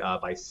jointly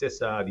by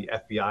CISA, the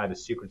FBI, the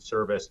Secret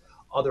Service,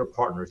 other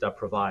partners, that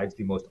provides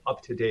the most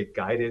up-to-date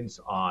guidance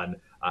on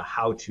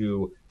how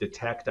to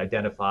detect,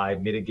 identify,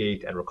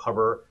 mitigate, and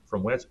recover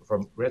from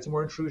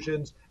ransomware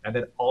intrusions. And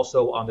then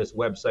also on this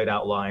website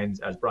outlines,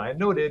 as Bryan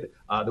noted,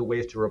 the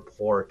ways to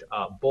report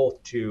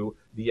both to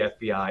the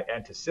FBI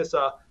and to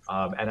CISA.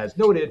 And as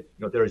noted,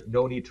 there is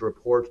no need to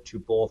report to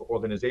both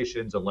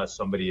organizations unless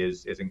somebody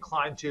is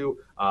inclined to,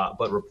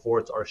 but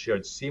reports are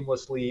shared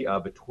seamlessly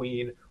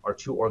between our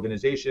two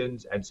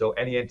organizations. And so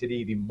any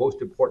entity, the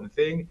most important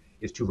thing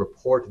is to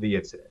report the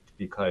incident,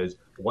 because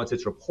once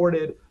it's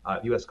reported,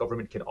 the U.S.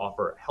 government can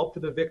offer help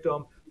to the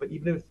victim. But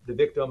even if the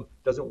victim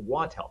doesn't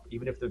want help,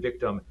 even if the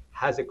victim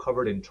has it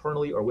covered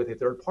internally or with a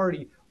third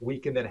party, we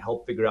can then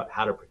help figure out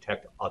how to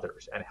protect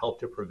others and help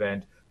to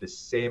prevent the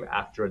same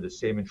actor, the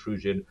same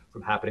intrusion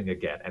from happening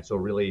again. And so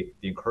really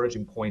the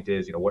encouraging point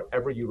is,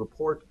 whatever you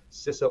report,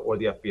 CISA or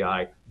the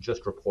FBI,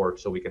 just report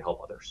so we can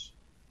help others.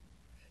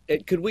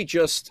 Could we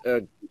just,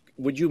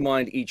 would you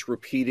mind each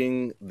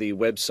repeating the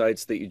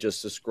websites that you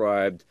just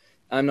described?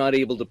 I'm not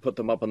able to put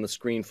them up on the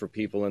screen for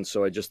people, and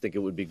so I just think it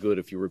would be good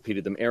if you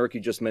repeated them. Eric, you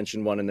just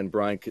mentioned one, and then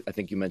Bryan, I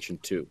think you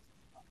mentioned two.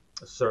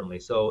 Certainly.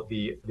 So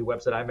the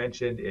website I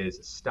mentioned is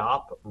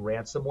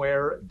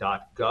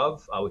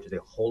stopransomware.gov, which is a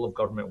whole of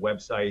government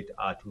website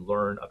to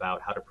learn about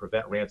how to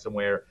prevent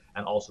ransomware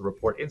and also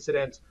report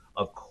incidents.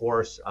 Of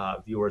course,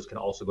 viewers can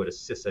also go to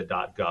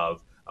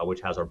CISA.gov,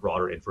 which has our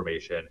broader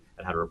information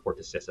and how to report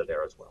to CISA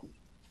there as well.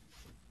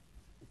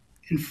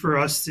 And for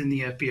us in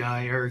the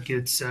FBI, Eric,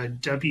 it's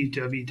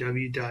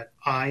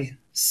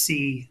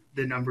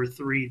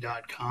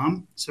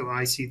www.ic3.com. So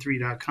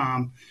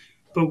ic3.com.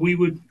 But we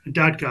would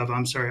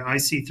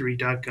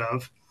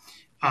ic3.gov.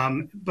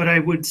 But I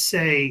would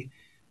say,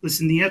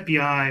 listen, the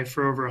FBI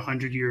for over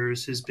 100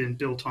 years has been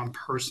built on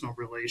personal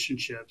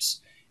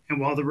relationships.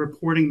 And while the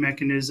reporting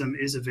mechanism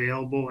is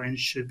available and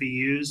should be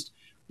used,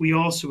 we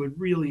also would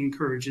really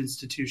encourage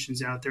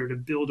institutions out there to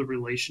build a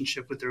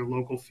relationship with their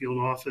local field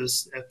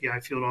office,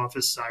 FBI field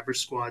office, cyber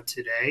squad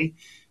today,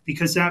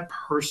 because that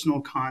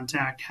personal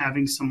contact,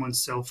 having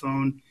someone's cell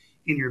phone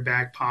in your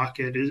back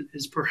pocket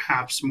is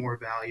perhaps more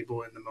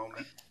valuable in the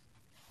moment.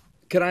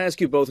 Can I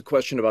ask you both a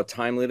question about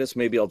timeliness?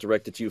 Maybe I'll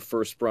direct it to you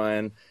first,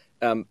 Bryan.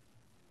 I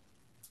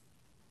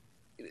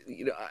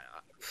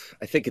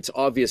think it's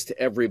obvious to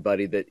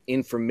everybody that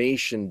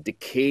information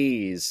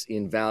decays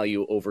in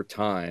value over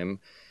time.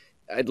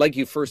 I'd like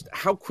you first,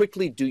 how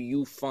quickly do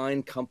you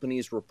find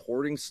companies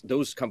reporting,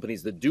 those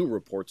companies that do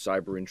report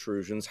cyber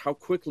intrusions, how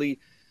quickly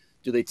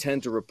do they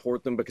tend to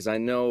report them? Because I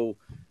know,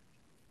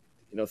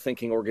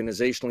 thinking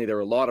organizationally, there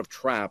are a lot of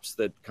traps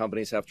that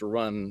companies have to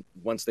run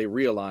once they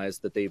realize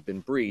that they've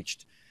been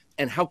breached.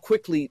 And how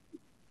quickly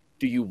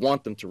do you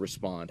want them to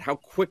respond? How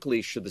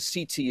quickly should the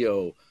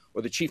CTO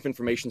or the Chief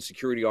Information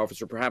Security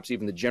Officer, perhaps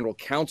even the General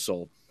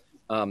Counsel,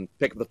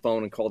 pick up the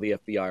phone and call the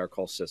FBI or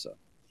call CISA?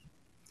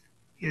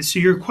 Yeah, so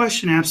your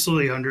question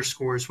absolutely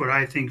underscores what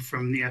I think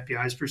from the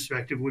FBI's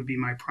perspective would be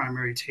my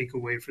primary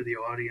takeaway for the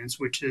audience,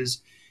 which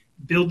is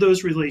build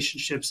those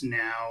relationships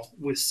now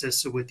with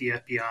CISA, with the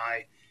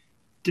FBI,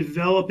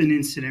 develop an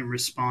incident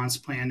response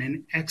plan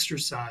and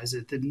exercise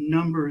it. The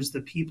numbers,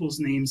 the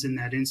people's names in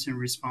that incident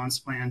response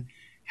plan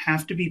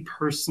have to be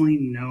personally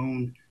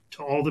known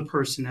to all the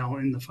personnel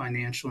in the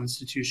financial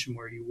institution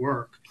where you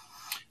work.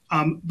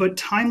 But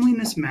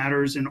timeliness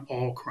matters in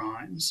all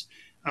crimes.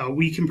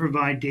 We can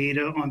provide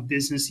data on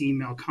business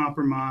email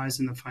compromise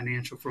and the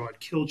financial fraud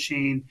kill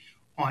chain,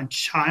 on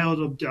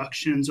child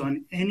abductions,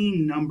 on any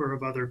number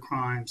of other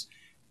crimes.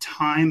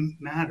 Time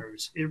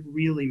matters. It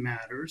really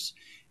matters.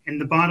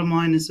 And the bottom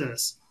line is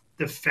this: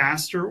 the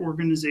faster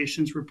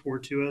organizations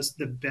report to us,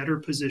 the better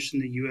position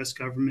the U.S.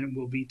 government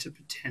will be to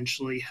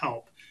potentially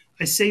help.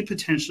 I say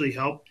potentially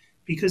help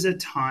because at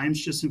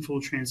times, just in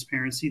full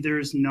transparency, there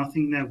is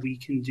nothing that we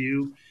can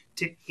do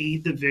to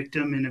aid the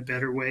victim in a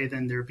better way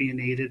than they're being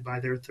aided by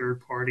their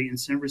third-party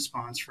incident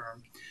response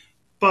firm.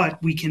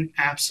 But we can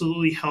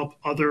absolutely help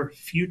other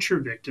future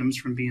victims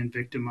from being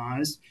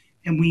victimized,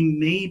 and we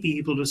may be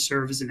able to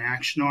serve as an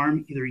action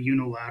arm, either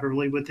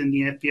unilaterally within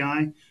the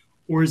FBI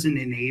or as an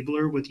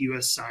enabler with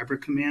U.S.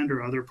 Cyber Command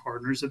or other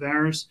partners of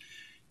ours,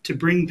 to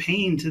bring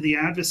pain to the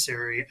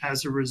adversary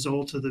as a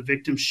result of the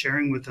victim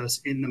sharing with us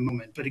in the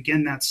moment. But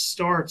again, that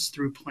starts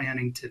through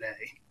planning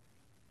today.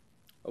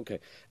 Okay.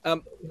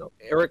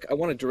 Eric, I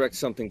want to direct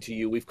something to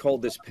you. We've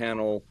called this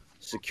panel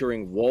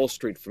Securing Wall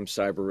Street from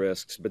Cyber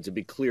Risks, but to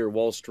be clear,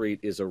 Wall Street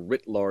is a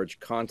writ large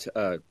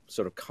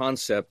sort of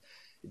concept.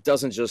 It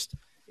doesn't just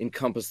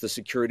encompass the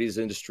securities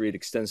industry. It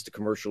extends to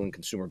commercial and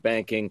consumer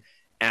banking,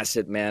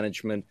 asset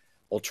management,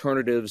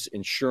 alternatives,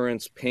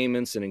 insurance,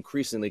 payments, and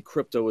increasingly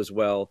crypto as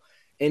well.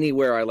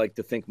 Anywhere I like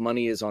to think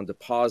money is on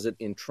deposit,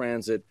 in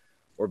transit,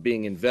 or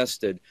being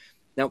invested.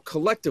 Now,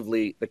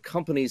 collectively, the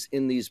companies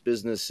in these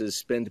businesses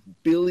spend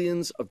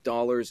billions of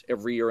dollars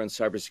every year on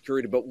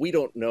cybersecurity, but we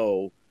don't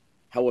know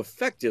how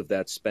effective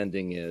that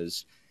spending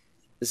is.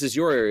 This is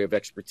your area of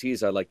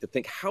expertise, I like to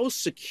think. How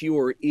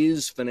secure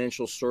is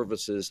financial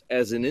services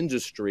as an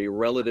industry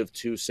relative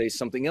to, say,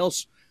 something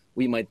else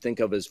we might think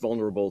of as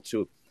vulnerable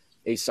to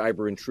a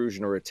cyber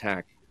intrusion or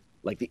attack,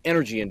 like the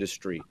energy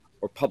industry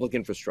or public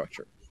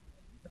infrastructure?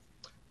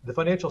 The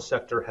financial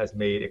sector has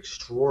made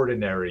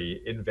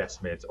extraordinary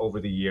investments over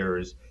the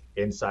years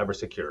in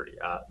cybersecurity.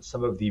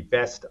 Some of the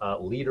best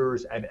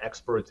leaders and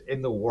experts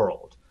in the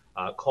world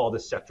call the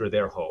sector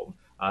their home.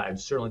 And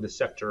certainly the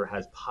sector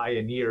has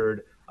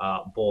pioneered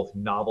both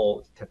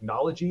novel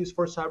technologies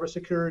for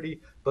cybersecurity,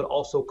 but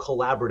also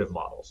collaborative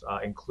models,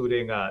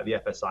 including the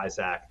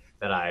FSISAC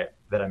that I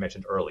that I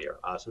mentioned earlier.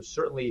 So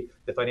certainly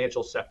the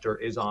financial sector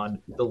is on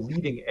the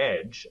leading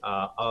edge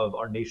of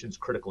our nation's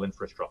critical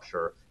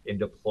infrastructure in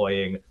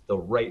deploying the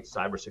right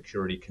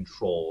cybersecurity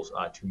controls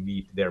to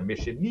meet their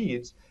mission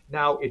needs.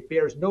 Now, it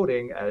bears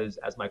noting, as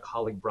my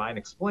colleague Bryan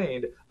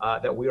explained,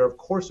 that we are of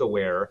course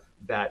aware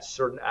that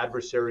certain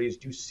adversaries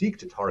do seek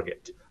to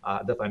target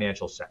the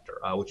financial sector,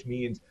 which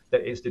means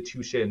that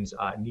institutions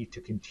need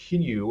to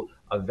continue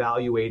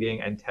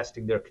evaluating and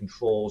testing their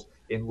controls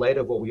in light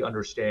of what we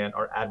understand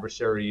our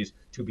adversaries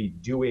to be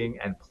doing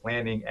and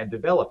planning and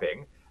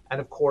developing. And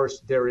of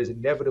course, there is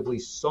inevitably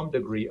some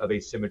degree of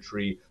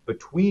asymmetry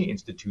between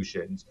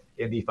institutions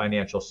in the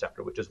financial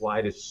sector, which is why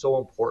it is so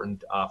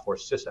important for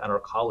CISA and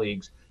our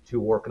colleagues to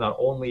work not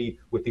only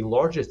with the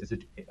largest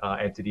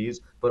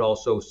entities, but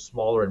also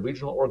smaller and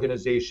regional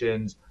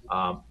organizations,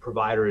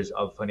 providers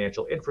of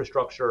financial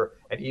infrastructure,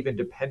 and even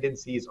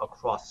dependencies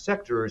across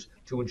sectors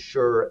to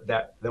ensure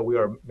that we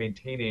are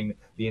maintaining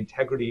the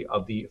integrity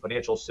of the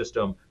financial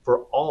system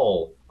for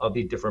all of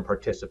the different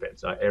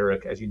participants.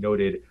 Eric, as you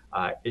noted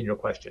in your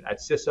question, at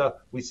CISA,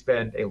 we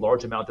spend a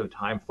large amount of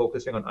time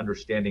focusing on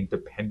understanding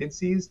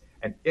dependencies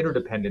and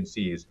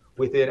interdependencies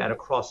within and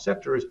across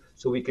sectors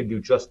so we can do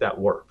just that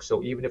work.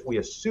 So even if we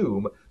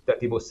assume that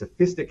the most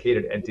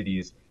sophisticated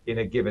entities in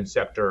a given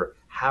sector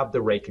have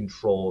the right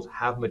controls,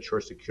 have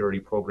mature security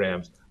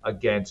programs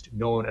against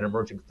known and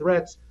emerging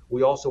threats,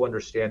 we also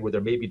understand where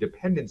there may be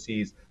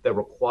dependencies that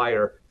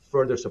require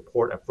further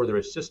support and further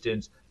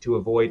assistance to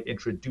avoid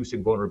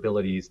introducing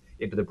vulnerabilities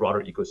into the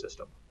broader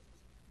ecosystem.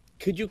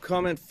 Could you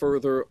comment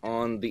further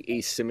on the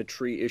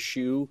asymmetry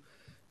issue?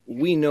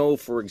 We know,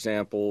 for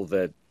example,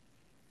 that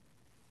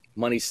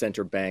money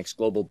center banks,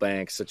 global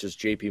banks such as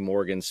JP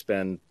Morgan,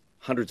 spend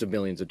hundreds of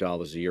millions of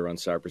dollars a year on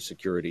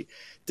cybersecurity.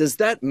 Does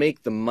that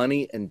make the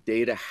money and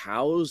data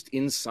housed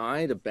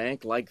inside a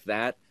bank like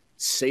that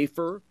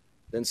safer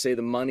than, say,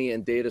 the money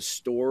and data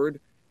stored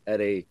at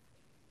a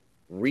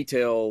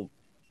retail,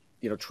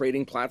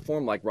 trading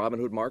platform like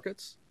Robinhood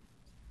Markets?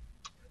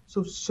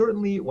 So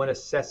certainly when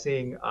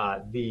assessing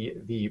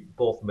the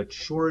both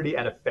maturity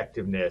and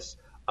effectiveness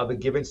of a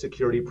given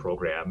security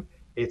program,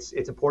 it's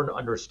important to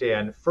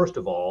understand, first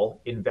of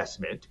all,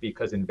 investment,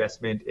 because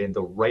investment in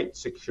the right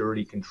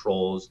security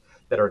controls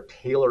that are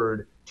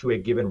tailored to a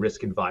given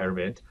risk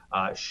environment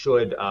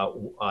should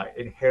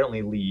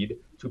inherently lead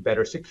to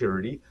better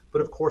security.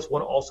 But of course,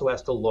 one also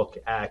has to look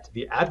at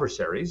the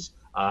adversaries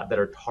that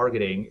are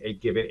targeting a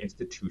given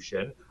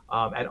institution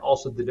and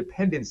also the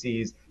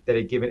dependencies that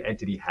a given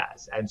entity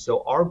has. And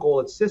so our goal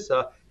at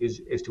CISA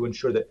is to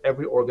ensure that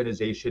every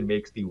organization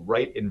makes the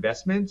right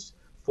investments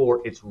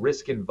for its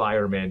risk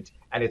environment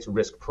and its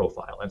risk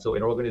profile. And so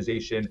an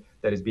organization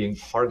that is being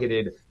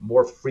targeted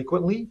more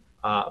frequently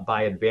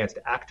by advanced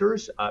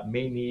actors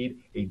may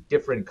need a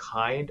different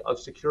kind of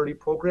security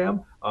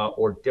program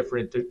or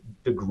different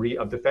degree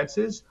of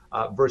defenses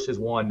versus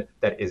one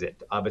that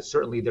isn't. But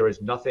certainly there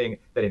is nothing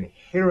that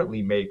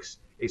inherently makes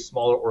a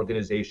smaller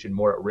organization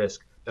more at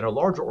risk than a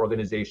larger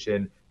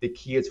organization. The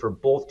key is for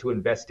both to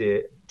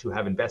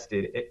have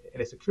invested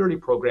in a security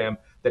program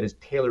that is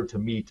tailored to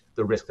meet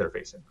the risk they're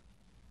facing.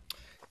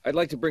 I'd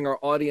like to bring our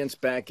audience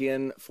back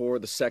in for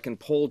the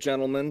second poll,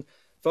 gentlemen.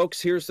 Folks,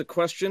 here's the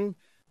question.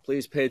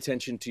 Please pay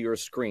attention to your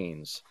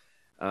screens.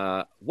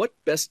 What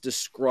best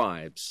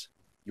describes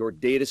your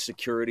data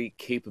security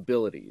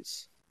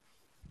capabilities?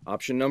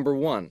 Option number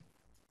 1,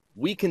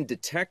 we can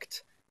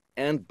detect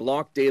and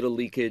block data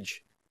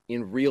leakage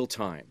in real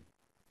time.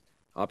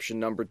 Option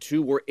number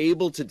 2, we're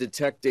able to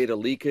detect data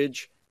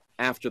leakage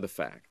after the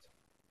fact.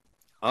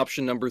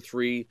 Option number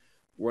 3,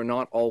 we're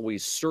not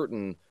always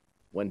certain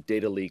when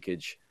data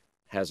leakage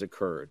has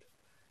occurred.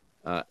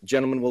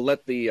 Gentlemen, we'll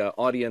let the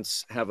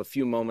audience have a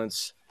few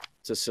moments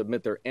to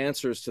submit their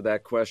answers to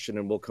that question,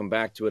 and we'll come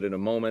back to it in a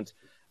moment.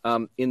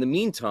 In the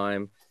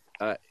meantime,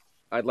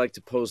 I'd like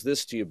to pose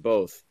this to you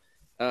both.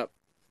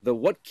 The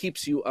what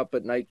keeps you up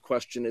at night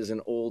question is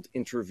an old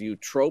interview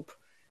trope,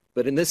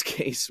 but in this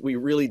case, we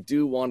really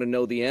do want to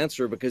know the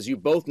answer because you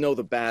both know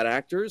the bad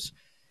actors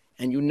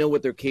and you know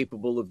what they're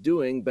capable of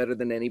doing better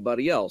than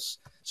anybody else.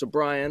 So,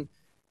 Bryan,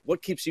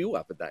 what keeps you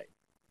up at night?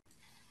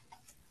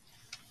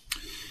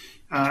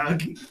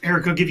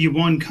 Eric, I'll give you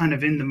one kind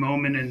of in the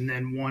moment and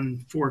then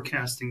one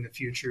forecasting the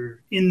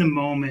future. In the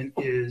moment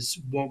is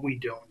what we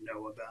don't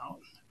know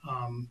about.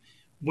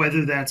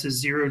 Whether that's a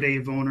 0-day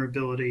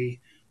vulnerability,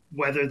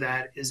 whether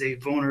that is a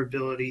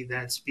vulnerability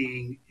that's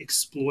being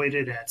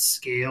exploited at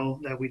scale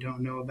that we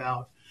don't know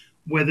about,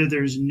 whether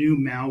there's new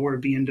malware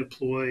being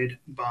deployed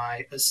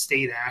by a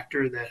state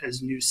actor that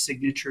has new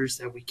signatures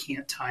that we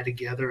can't tie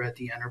together at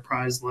the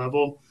enterprise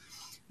level.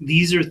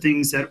 These are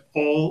things that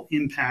all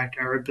impact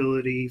our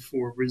ability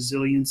for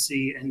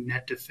resiliency and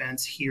net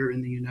defense here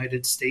in the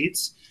United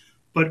States,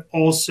 but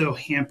also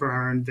hamper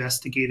our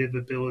investigative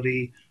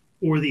ability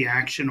or the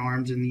action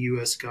arms in the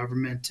U.S.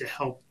 government to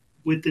help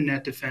with the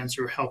net defense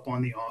or help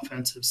on the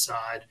offensive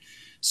side.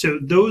 So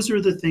those are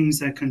the things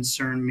that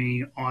concern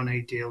me on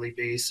a daily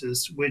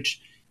basis,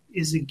 which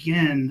is,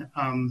 again,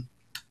 let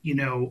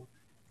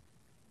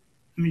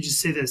me just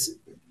say this.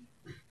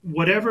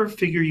 whatever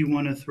figure you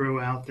want to throw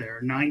out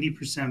there,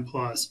 90%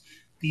 plus,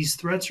 these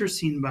threats are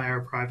seen by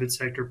our private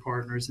sector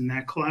partners, and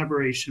that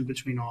collaboration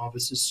between all of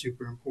us is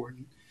super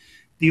important.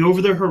 The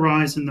over the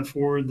horizon, the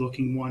forward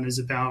looking one is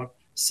about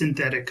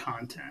synthetic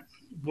content,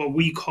 what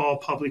we call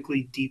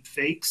publicly deep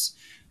fakes,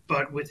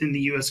 but within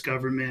the US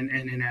government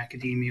and in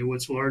academia,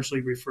 what's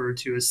largely referred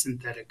to as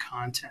synthetic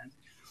content.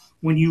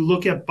 When you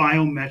look at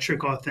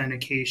biometric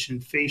authentication,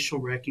 facial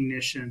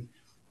recognition,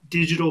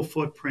 digital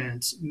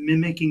footprints,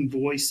 mimicking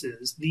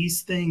voices,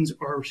 these things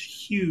are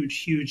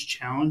huge, huge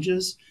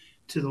challenges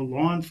to the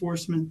law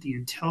enforcement, the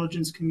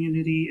intelligence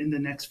community in the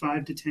next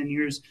 5 to 10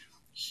 years,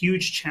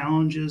 huge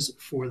challenges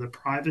for the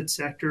private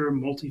sector,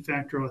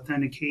 multi-factor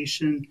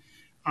authentication,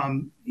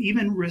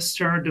 even risks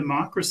to our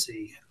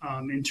democracy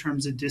in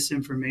terms of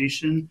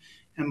disinformation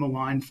and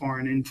malign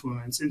foreign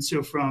influence. And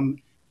so from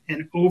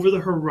an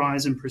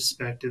over-the-horizon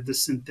perspective, the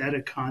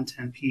synthetic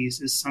content piece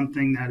is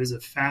something that is a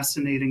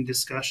fascinating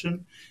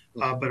discussion,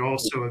 but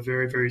also a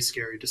very, very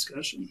scary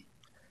discussion.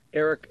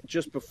 Erik,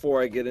 just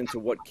before I get into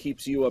what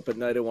keeps you up at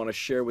night, I want to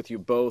share with you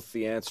both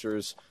the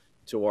answers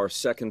to our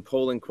second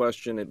polling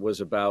question. It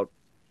was about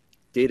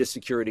data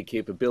security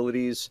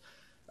capabilities.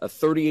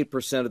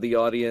 38% of the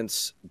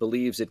audience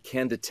believes it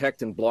can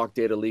detect and block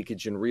data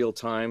leakage in real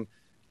time.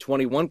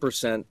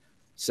 21%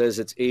 says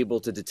it's able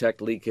to detect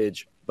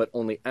leakage, but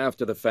only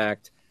after the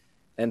fact.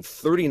 And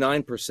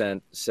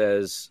 39%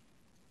 says,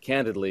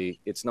 candidly,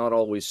 it's not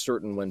always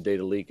certain when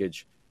data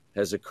leakage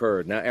has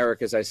occurred. Now,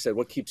 Erik, as I said,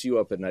 what keeps you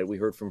up at night? We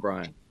heard from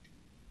Bryan.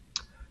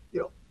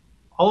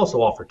 I'll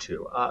also offer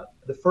two.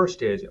 The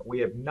first is we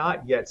have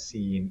not yet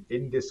seen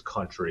in this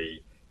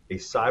country a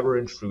cyber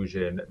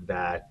intrusion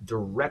that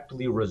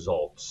directly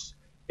results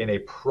in a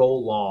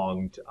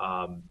prolonged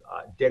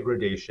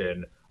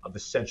degradation of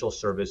essential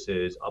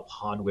services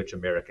upon which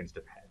Americans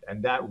depend.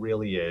 And that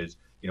really is,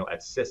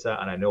 at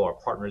CISA, and I know our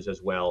partners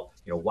as well,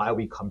 why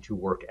we come to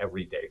work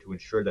every day to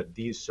ensure that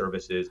these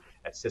services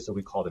at CISA,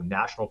 we call them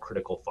national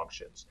critical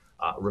functions,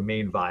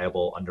 remain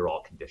viable under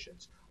all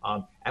conditions.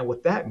 And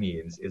what that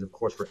means is, of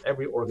course, for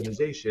every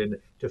organization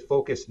to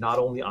focus not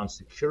only on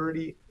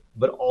security,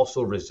 but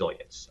also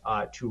resilience,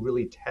 to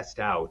really test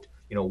out,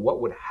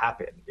 what would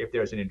happen if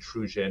there's an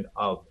intrusion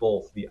of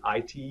both the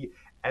IT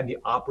and the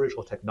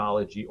operational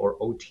technology or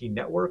OT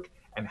network,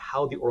 and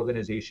how the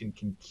organization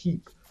can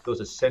keep those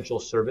essential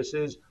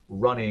services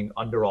running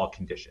under all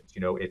conditions.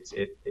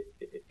 It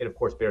of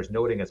course bears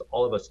noting, as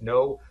all of us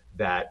know,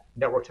 that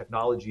network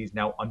technologies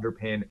now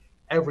underpin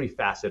every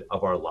facet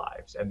of our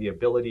lives, and the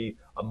ability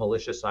of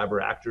malicious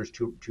cyber actors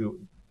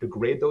to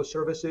degrade those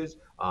services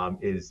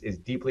is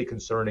deeply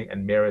concerning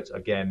and merits,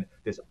 again,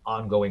 this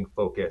ongoing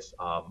focus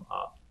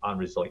on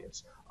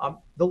resilience.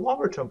 The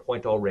longer term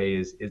point I'll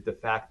raise is the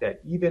fact that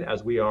even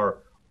as we are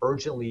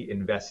urgently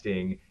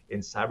investing in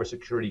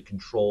cybersecurity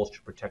controls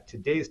to protect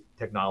today's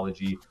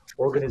technology,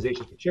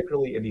 organizations,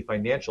 particularly in the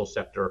financial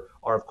sector,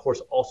 are of course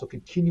also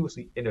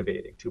continuously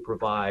innovating to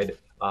provide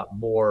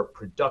more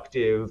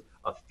productive,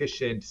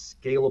 efficient,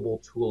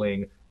 scalable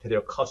tooling to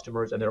their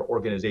customers and their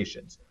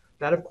organizations.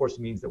 That of course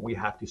means that we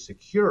have to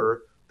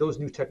secure those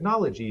new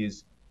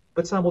technologies,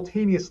 but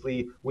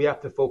simultaneously, we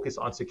have to focus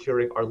on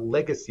securing our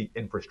legacy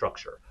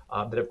infrastructure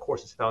that, of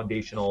course, is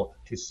foundational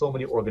to so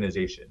many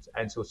organizations.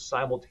 And so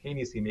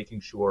simultaneously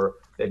making sure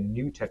that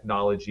new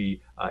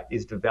technology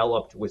is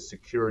developed with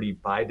security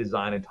by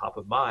design and top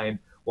of mind,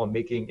 while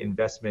making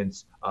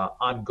investments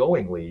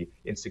ongoingly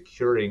in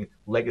securing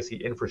legacy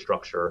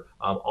infrastructure,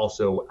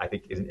 also, I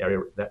think, is an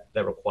area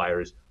that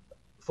requires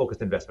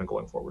focused investment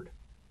going forward.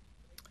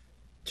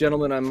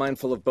 Gentlemen, I'm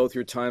mindful of both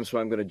your time, so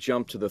I'm going to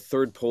jump to the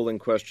third polling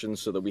question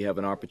so that we have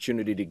an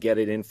opportunity to get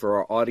it in for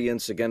our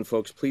audience. Again,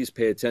 folks, please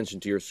pay attention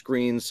to your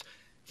screens.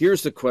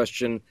 Here's the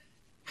question.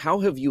 How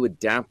have you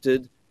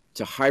adapted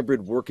to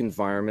hybrid work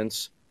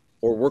environments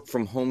or work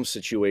from home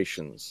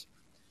situations?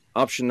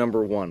 Option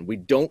number one, we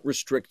don't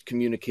restrict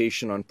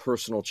communication on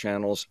personal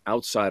channels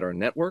outside our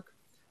network.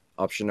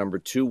 Option number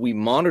two, we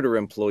monitor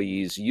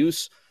employees'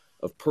 use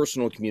of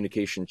personal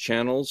communication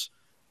channels.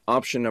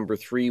 Option number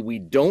three, we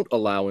don't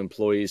allow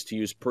employees to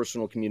use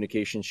personal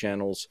communication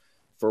channels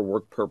for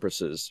work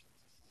purposes.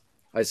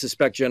 I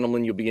suspect,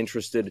 gentlemen, you'll be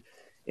interested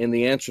in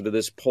the answer to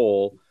this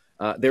poll.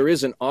 There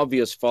is an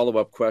obvious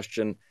follow-up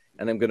question,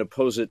 and I'm going to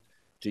pose it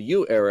to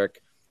you,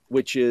 Erik,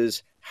 which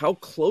is how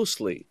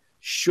closely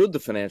should the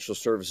financial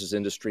services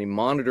industry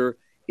monitor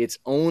its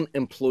own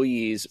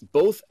employees,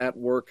 both at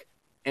work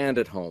and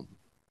at home?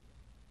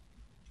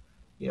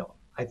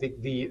 I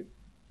think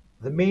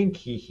the main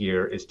key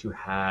here is to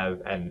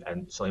have, and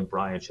certainly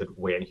Bryan should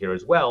weigh in here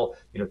as well,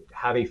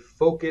 have a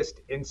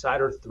focused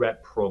insider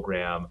threat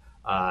program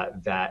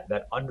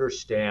that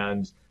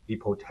understands the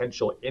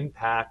potential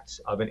impacts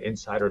of an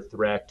insider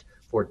threat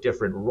for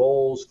different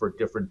roles, for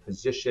different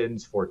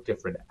positions, for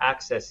different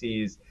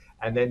accesses,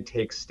 and then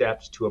take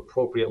steps to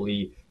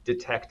appropriately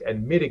detect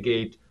and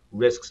mitigate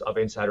risks of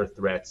insider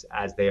threats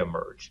as they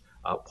emerge.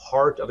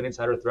 Part of an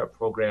insider threat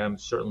program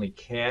certainly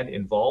can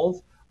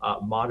involve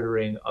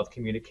monitoring of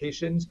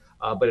communications,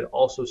 but it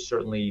also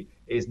certainly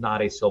is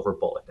not a silver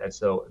bullet. And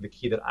so the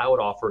key that I would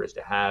offer is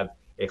to have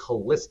a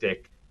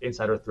holistic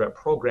insider threat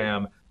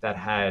program that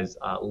has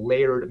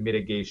layered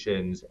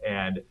mitigations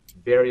and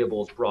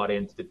variables brought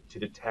in to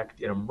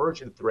detect an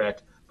emergent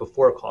threat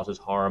before it causes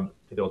harm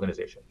to the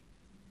organization.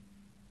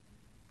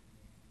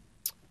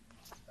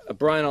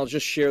 Bryan, I'll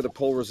just share the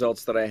poll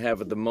results that I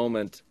have at the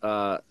moment.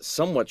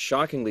 Somewhat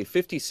shockingly,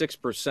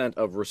 56%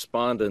 of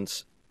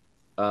respondents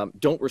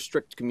don't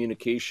restrict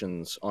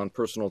communications on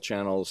personal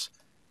channels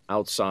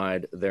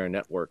outside their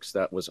networks.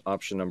 That was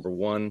option number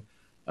one.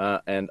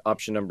 And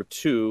option number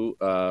two,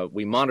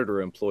 we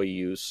monitor employee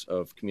use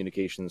of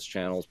communications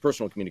channels,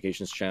 personal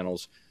communications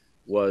channels,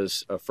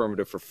 was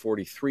affirmative for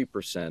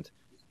 43%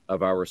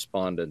 of our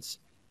respondents.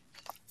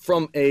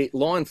 From a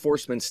law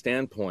enforcement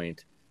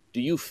standpoint,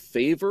 do you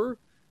favor,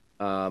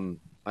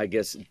 I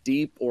guess,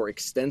 deep or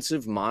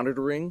extensive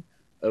monitoring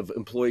of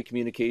employee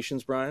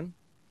communications, Bryan?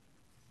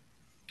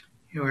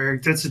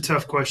 Eric, that's a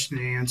tough question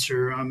to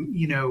answer.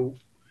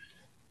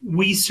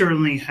 We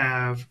certainly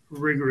have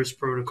rigorous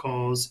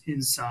protocols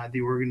inside the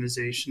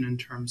organization in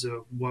terms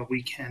of what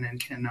we can and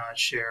cannot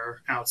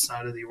share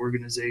outside of the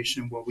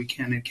organization, what we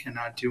can and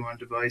cannot do on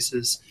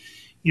devices.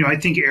 I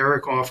think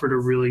Eric offered a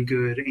really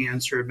good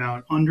answer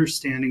about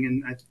understanding,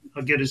 and I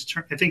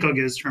think I'll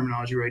get his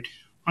terminology right,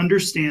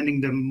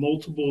 understanding the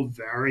multiple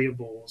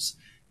variables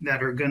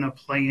that are going to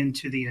play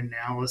into the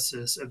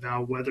analysis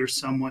about whether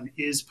someone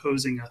is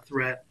posing a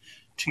threat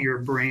to your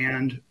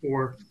brand,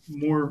 or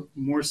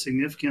more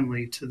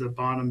significantly to the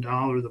bottom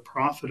dollar, the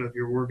profit of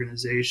your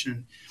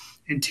organization,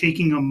 and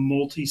taking a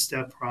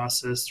multi-step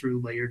process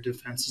through layered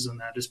defenses on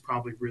that is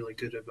probably really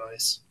good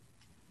advice.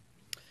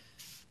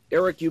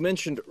 Erik, you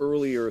mentioned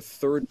earlier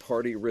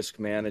third-party risk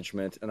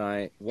management, and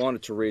I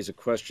wanted to raise a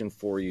question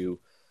for you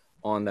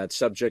on that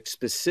subject,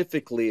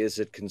 specifically as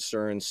it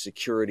concerns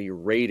security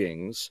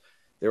ratings.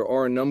 There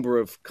are a number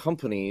of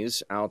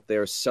companies out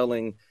there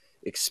selling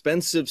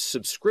expensive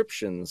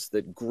subscriptions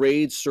that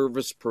grade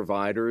service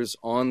providers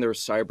on their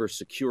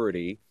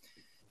cybersecurity.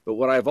 But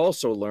what I've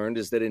also learned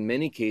is that in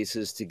many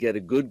cases, to get a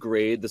good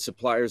grade, the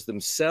suppliers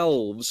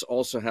themselves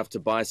also have to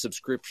buy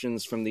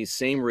subscriptions from these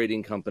same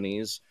rating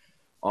companies,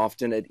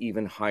 often at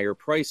even higher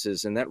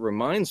prices. And that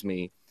reminds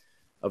me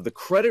of the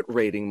credit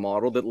rating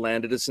model that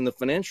landed us in the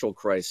financial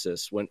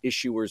crisis when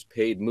issuers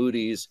paid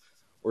Moody's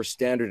or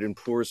Standard &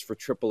 Poor's for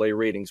AAA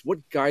ratings.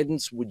 What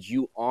guidance would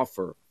you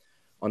offer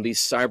on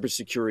these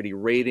cybersecurity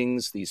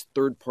ratings, these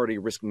third-party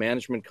risk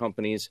management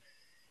companies,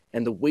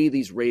 and the way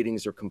these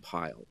ratings are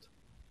compiled?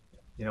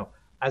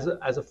 As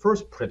a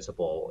first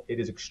principle, it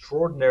is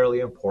extraordinarily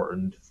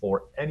important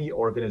for any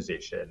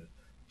organization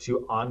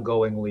to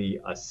ongoingly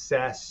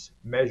assess,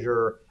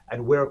 measure,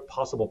 and where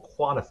possible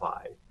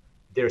quantify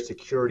their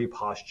security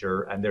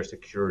posture and their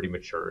security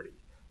maturity.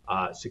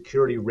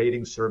 Security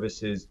rating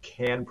services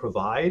can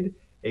provide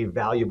a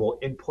valuable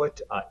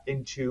input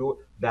into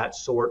that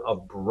sort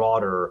of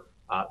broader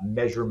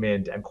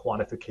measurement and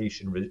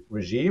quantification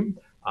regime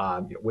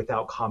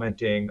without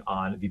commenting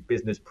on the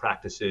business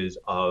practices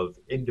of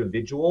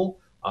individual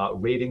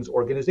ratings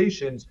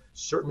organizations.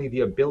 Certainly the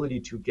ability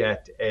to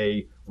get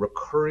a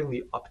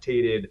recurringly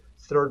updated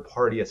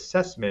third-party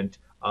assessment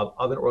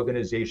of an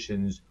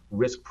organization's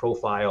risk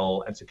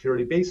profile and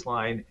security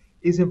baseline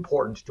is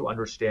important to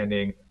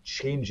understanding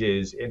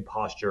changes in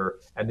posture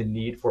and the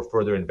need for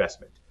further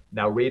investment.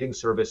 Now, rating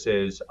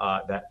services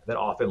that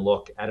often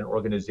look at an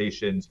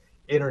organization's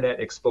internet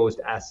exposed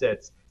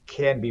assets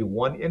can be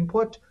one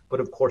input, but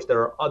of course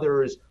there are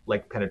others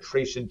like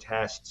penetration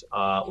tests,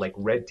 like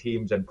red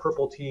teams and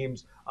purple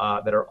teams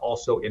that are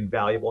also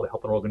invaluable to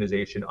help an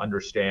organization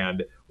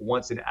understand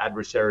once an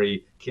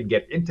adversary can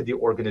get into the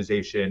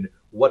organization,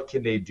 what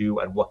can they do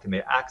and what can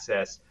they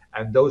access.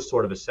 And those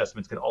sort of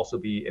assessments can also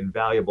be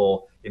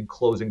invaluable in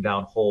closing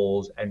down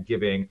holes and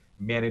giving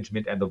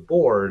management and the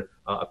board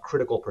a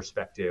critical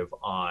perspective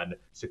on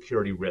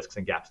security risks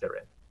and gaps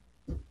therein.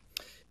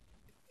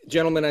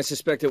 Gentlemen, I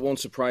suspect it won't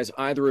surprise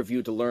either of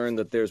you to learn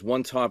that there's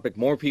one topic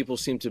more people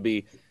seem to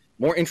be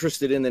more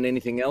interested in than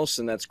anything else,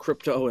 and that's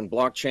crypto and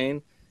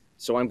blockchain.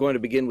 So I'm going to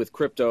begin with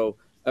crypto.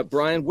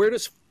 Bryan, where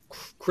does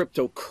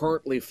crypto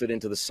currently fit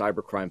into the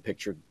cybercrime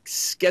picture?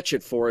 Sketch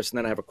it for us, and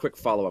then I have a quick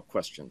follow-up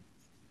question.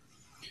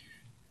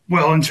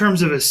 Well, in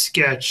terms of a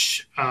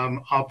sketch,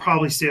 I'll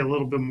probably stay a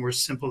little bit more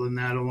simple than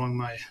that along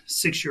my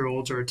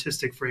 6-year-old's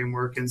artistic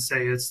framework and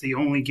say it's the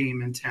only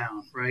game in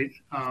town, right?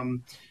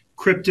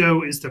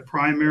 Crypto is the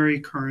primary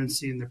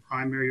currency and the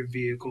primary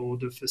vehicle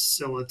to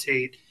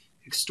facilitate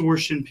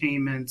extortion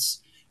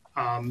payments,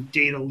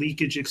 data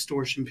leakage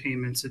extortion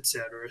payments, et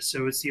cetera.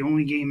 So it's the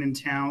only game in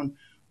town.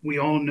 We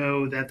all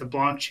know that the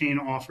blockchain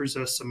offers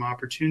us some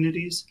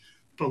opportunities,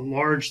 but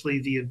largely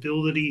the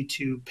ability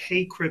to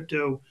pay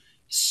crypto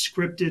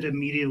scripted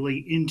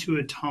immediately into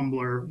a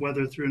tumbler,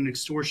 whether through an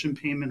extortion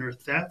payment or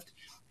theft,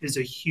 is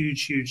a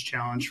huge, huge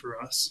challenge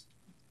for us.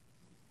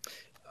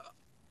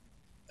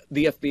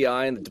 The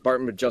FBI and the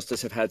Department of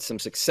Justice have had some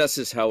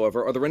successes,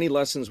 however. Are there any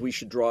lessons we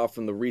should draw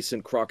from the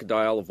recent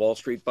Crocodile of Wall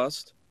Street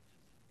bust?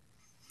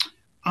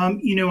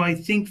 I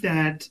think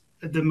that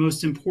the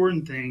most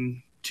important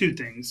thing, two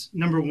things.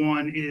 Number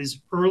one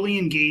is early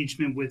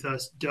engagement with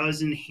us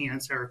does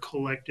enhance our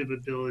collective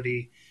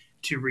ability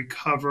to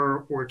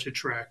recover or to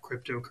track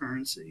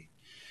cryptocurrency.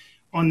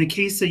 On the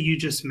case that you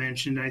just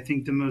mentioned, I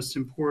think the most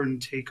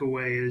important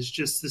takeaway is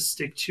just the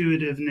stick to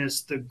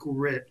itiveness, the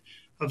grit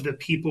of the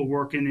people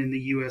working in the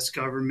US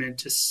government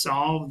to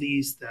solve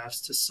these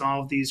thefts, to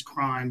solve these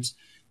crimes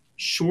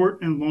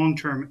short and long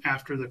term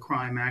after the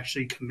crime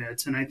actually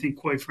commits. And I think,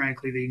 quite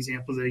frankly, the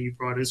example that you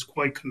brought is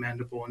quite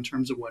commendable in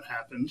terms of what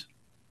happened.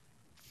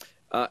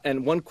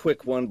 And one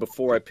quick one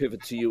before I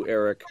pivot to you,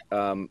 Eric.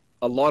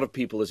 A lot of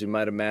people, as you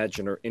might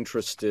imagine, are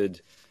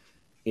interested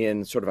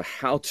in sort of a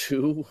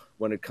how-to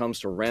when it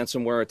comes to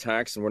ransomware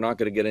attacks, and we're not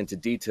going to get into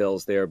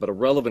details there, but a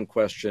relevant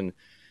question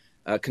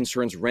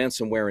concerns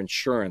ransomware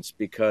insurance,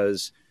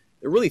 because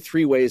there are really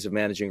three ways of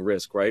managing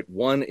risk, right?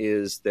 One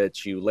is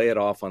that you lay it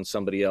off on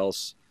somebody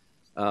else.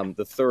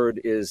 The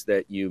third is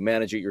that you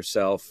manage it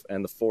yourself,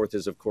 and the fourth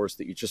is, of course,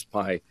 that you just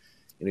buy,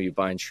 you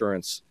buy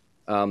insurance.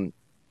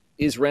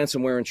 Is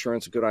ransomware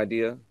insurance a good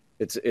idea?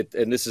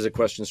 And this is a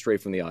question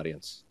straight from the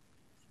audience.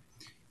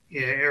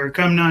 Yeah, Eric,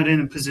 I'm not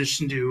in a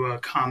position to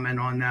comment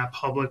on that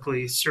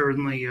publicly.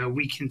 Certainly,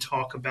 we can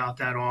talk about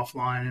that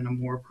offline in a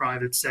more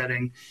private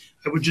setting.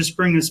 I would just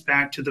bring us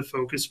back to the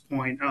focus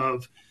point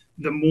of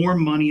the more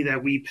money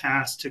that we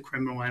pass to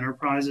criminal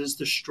enterprises,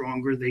 the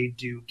stronger they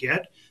do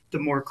get, the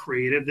more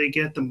creative they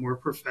get, the more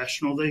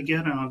professional they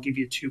get. And I'll give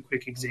you two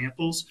quick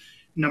examples.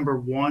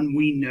 Number one,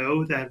 we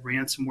know that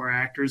ransomware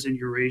actors in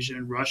Eurasia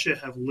and Russia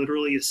have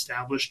literally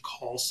established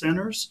call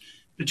centers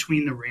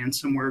between the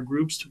ransomware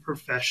groups to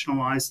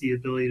professionalize the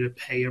ability to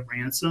pay a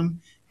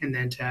ransom and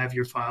then to have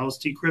your files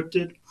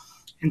decrypted.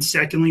 And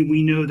secondly,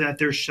 we know that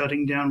they're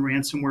shutting down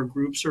ransomware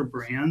groups or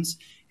brands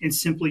and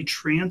simply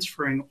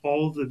transferring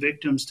all of the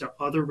victims to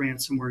other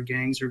ransomware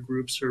gangs or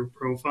groups or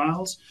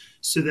profiles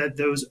so that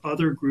those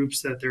other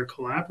groups that they're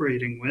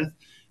collaborating with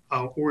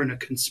or in a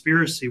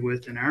conspiracy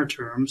with, in our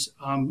terms,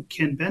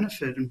 can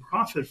benefit and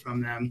profit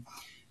from them.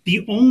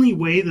 The only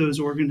way those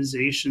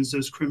organizations,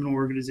 those criminal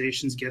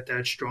organizations, get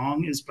that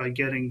strong is by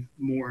getting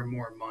more and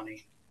more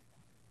money.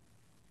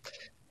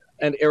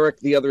 And Eric,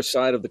 the other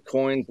side of the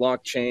coin,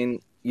 blockchain,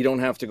 you don't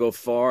have to go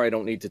far. I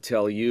don't need to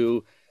tell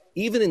you.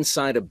 Even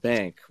inside a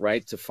bank,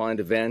 right, to find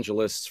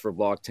evangelists for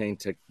blockchain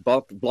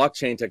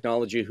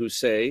technology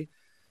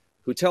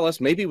who tell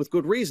us, maybe with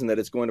good reason, that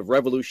it's going to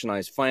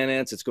revolutionize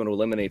finance, it's going to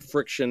eliminate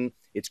friction,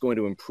 it's going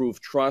to improve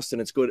trust, and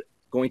it's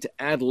going to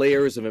add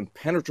layers of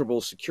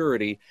impenetrable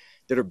security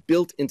that are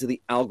built into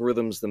the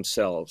algorithms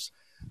themselves.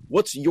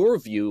 What's your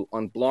view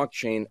on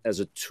blockchain as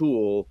a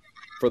tool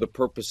for the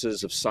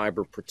purposes of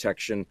cyber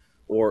protection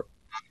or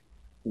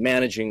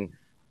managing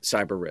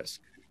cyber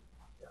risk?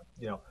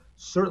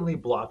 Certainly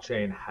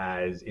blockchain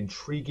has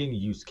intriguing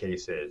use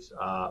cases,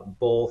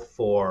 both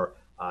for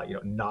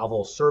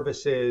novel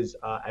services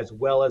as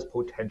well as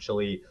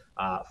potentially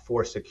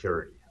for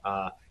security.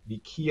 The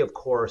key, of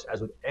course,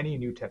 as with any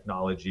new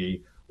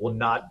technology, will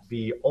not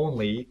be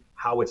only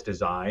how it's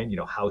designed,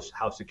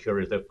 how secure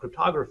is the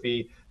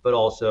cryptography, but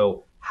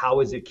also how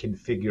is it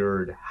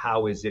configured,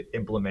 how is it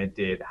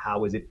implemented,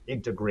 how is it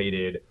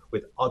integrated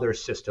with other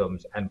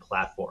systems and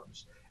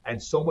platforms.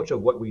 And so much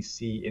of what we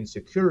see in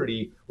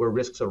security where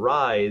risks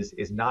arise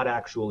is not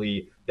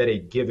actually that a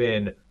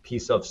given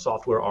piece of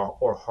software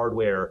or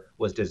hardware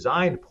was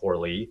designed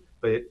poorly,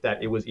 but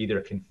that it was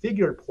either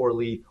configured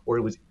poorly or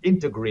it was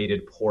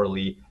integrated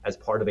poorly as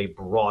part of a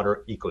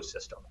broader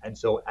ecosystem. And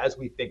so as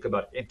we think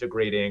about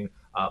integrating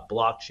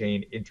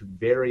blockchain into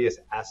various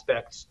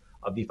aspects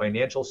of the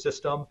financial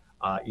system,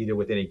 either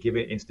within a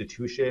given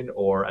institution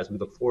or as we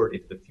look forward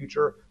into the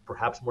future,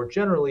 perhaps more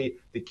generally,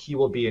 the key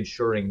will be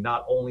ensuring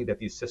not only that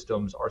these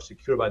systems are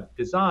secure by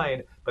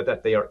design, but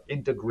that they are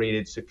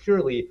integrated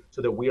securely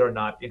so that we are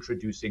not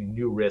introducing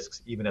new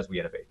risks even as we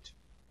innovate.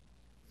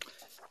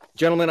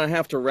 Gentlemen, I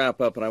have to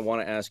wrap up, and I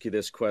want to ask you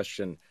this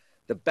question.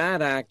 The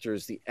bad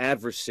actors, the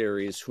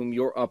adversaries whom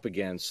you're up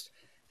against,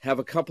 have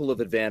a couple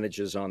of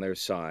advantages on their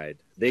side.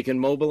 They can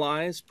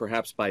mobilize,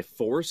 perhaps by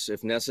force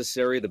if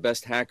necessary, the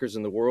best hackers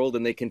in the world,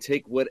 and they can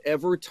take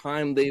whatever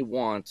time they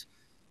want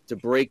to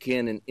break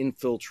in and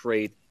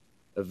infiltrate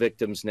a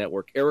victim's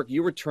network. Eric,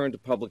 you returned to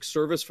public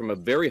service from a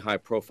very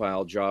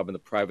high-profile job in the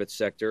private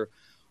sector.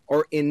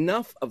 Are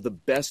enough of the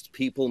best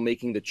people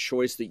making the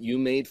choice that you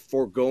made,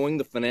 foregoing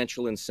the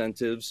financial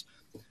incentives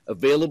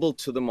available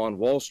to them on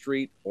Wall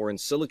Street or in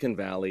Silicon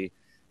Valley,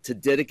 to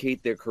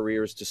dedicate their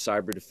careers to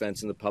cyber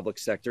defense in the public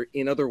sector?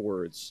 In other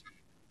words,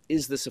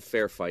 is this a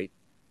fair fight?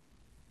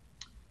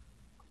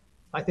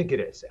 I think it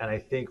is. And I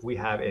think we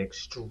have an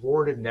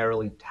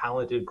extraordinarily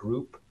talented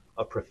group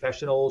of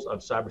professionals, of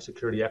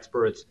cybersecurity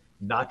experts,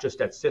 not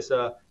just at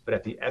CISA, but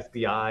at the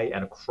FBI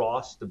and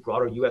across the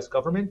broader US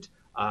government.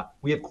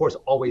 We, of course,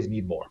 always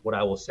need more. What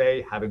I will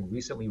say, having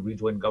recently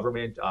rejoined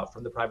government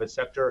from the private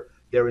sector,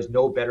 there is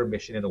no better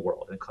mission in the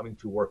world than coming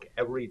to work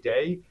every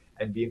day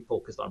and being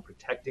focused on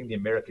protecting the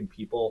American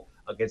people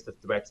against the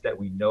threats that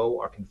we know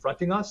are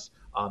confronting us.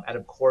 And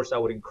of course, I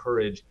would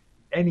encourage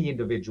any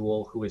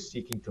individual who is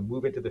seeking to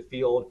move into the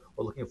field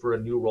or looking for a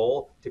new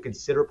role to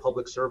consider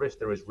public service.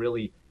 There is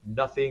really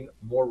nothing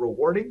more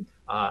rewarding.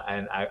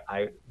 And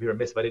I'd be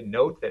remiss if I didn't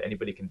note that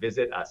anybody can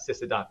visit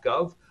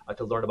CISA.gov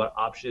to learn about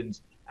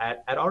options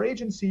at our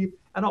agency.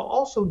 And I'll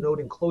also note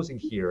in closing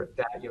here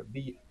that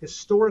the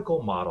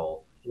historical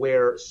model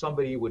where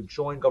somebody would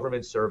join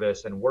government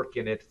service and work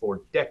in it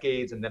for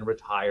decades and then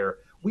retire,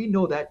 we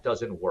know that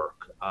doesn't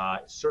work,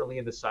 certainly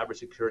in the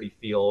cybersecurity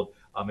field,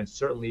 and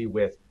certainly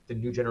with the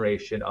new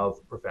generation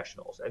of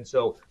professionals. And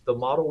so the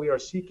model we are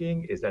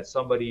seeking is that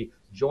somebody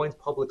joins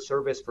public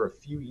service for a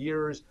few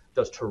years,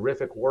 does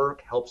terrific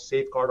work, helps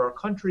safeguard our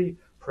country,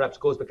 perhaps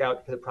goes back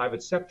out to the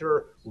private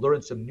sector,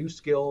 learns some new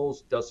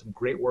skills, does some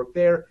great work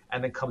there,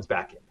 and then comes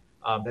back in.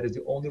 That is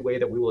the only way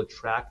that we will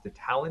attract the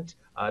talent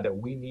that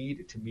we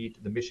need to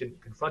meet the mission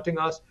confronting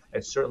us.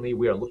 And certainly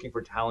we are looking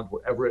for talent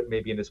wherever it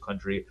may be in this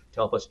country to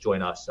help us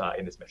join us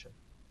in this mission.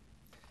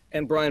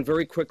 And Bryan,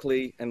 very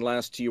quickly and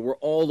last to you, we're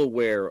all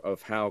aware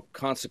of how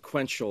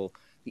consequential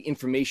the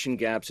information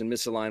gaps and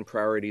misaligned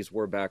priorities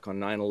were back on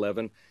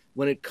 9/11.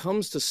 When it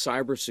comes to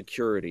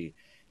cybersecurity,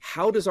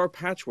 how does our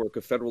patchwork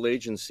of federal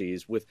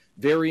agencies with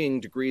varying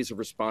degrees of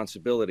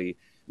responsibility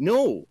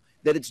know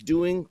that it's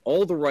doing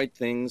all the right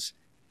things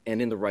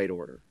and in the right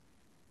order?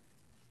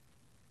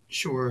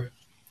 Sure.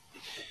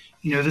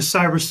 The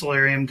Cyber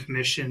Solarium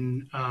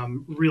Commission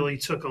really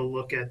took a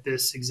look at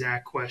this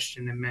exact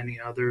question and many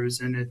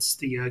others, and it's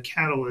the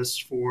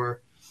catalyst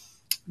for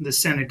the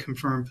Senate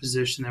confirmed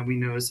position that we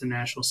know as the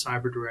National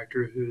Cyber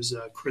Director, who's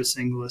Chris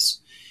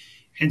Inglis.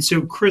 And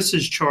so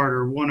Chris's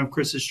charter, one of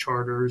Chris's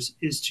charters,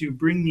 is to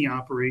bring the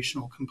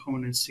operational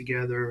components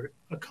together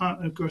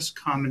across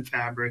common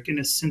fabric in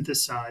a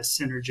synthesized,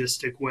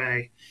 synergistic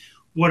way.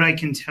 What I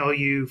can tell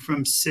you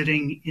from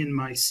sitting in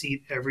my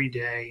seat every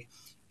day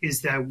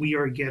is that we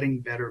are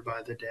getting better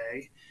by the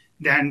day.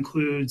 That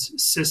includes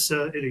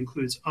CISA, it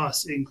includes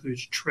us, it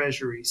includes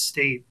Treasury,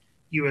 State,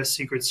 U.S.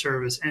 Secret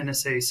Service,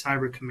 NSA,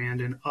 Cyber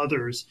Command, and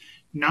others,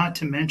 not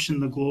to mention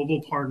the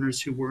global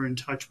partners who we're in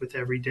touch with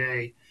every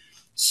day.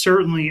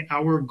 Certainly,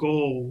 our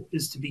goal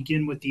is to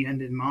begin with the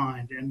end in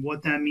mind. And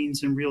what that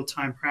means in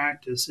real-time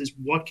practice is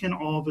what can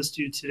all of us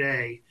do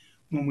today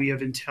when we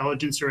have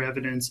intelligence or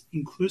evidence,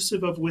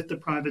 inclusive of with the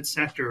private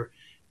sector,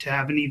 to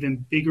have an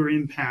even bigger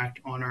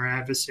impact on our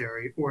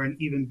adversary or an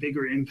even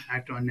bigger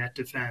impact on net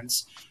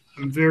defense.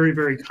 I'm very,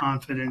 very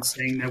confident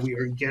saying that we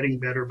are getting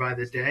better by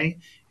the day,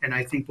 and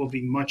I think we'll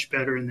be much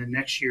better in the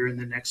next year and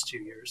the next 2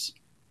 years.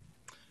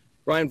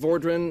 Bryan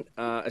Vorndran,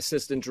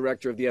 Assistant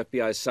Director of the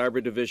FBI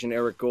Cyber Division,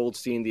 Eric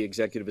Goldstein, the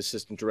Executive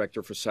Assistant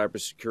Director for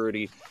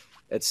Cybersecurity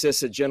at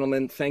CISA.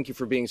 Gentlemen, thank you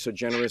for being so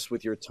generous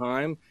with your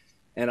time.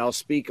 And I'll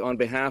speak on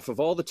behalf of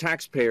all the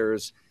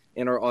taxpayers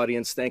in our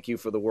audience. Thank you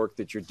for the work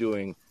that you're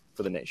doing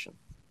for the nation.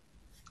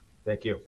 Thank you.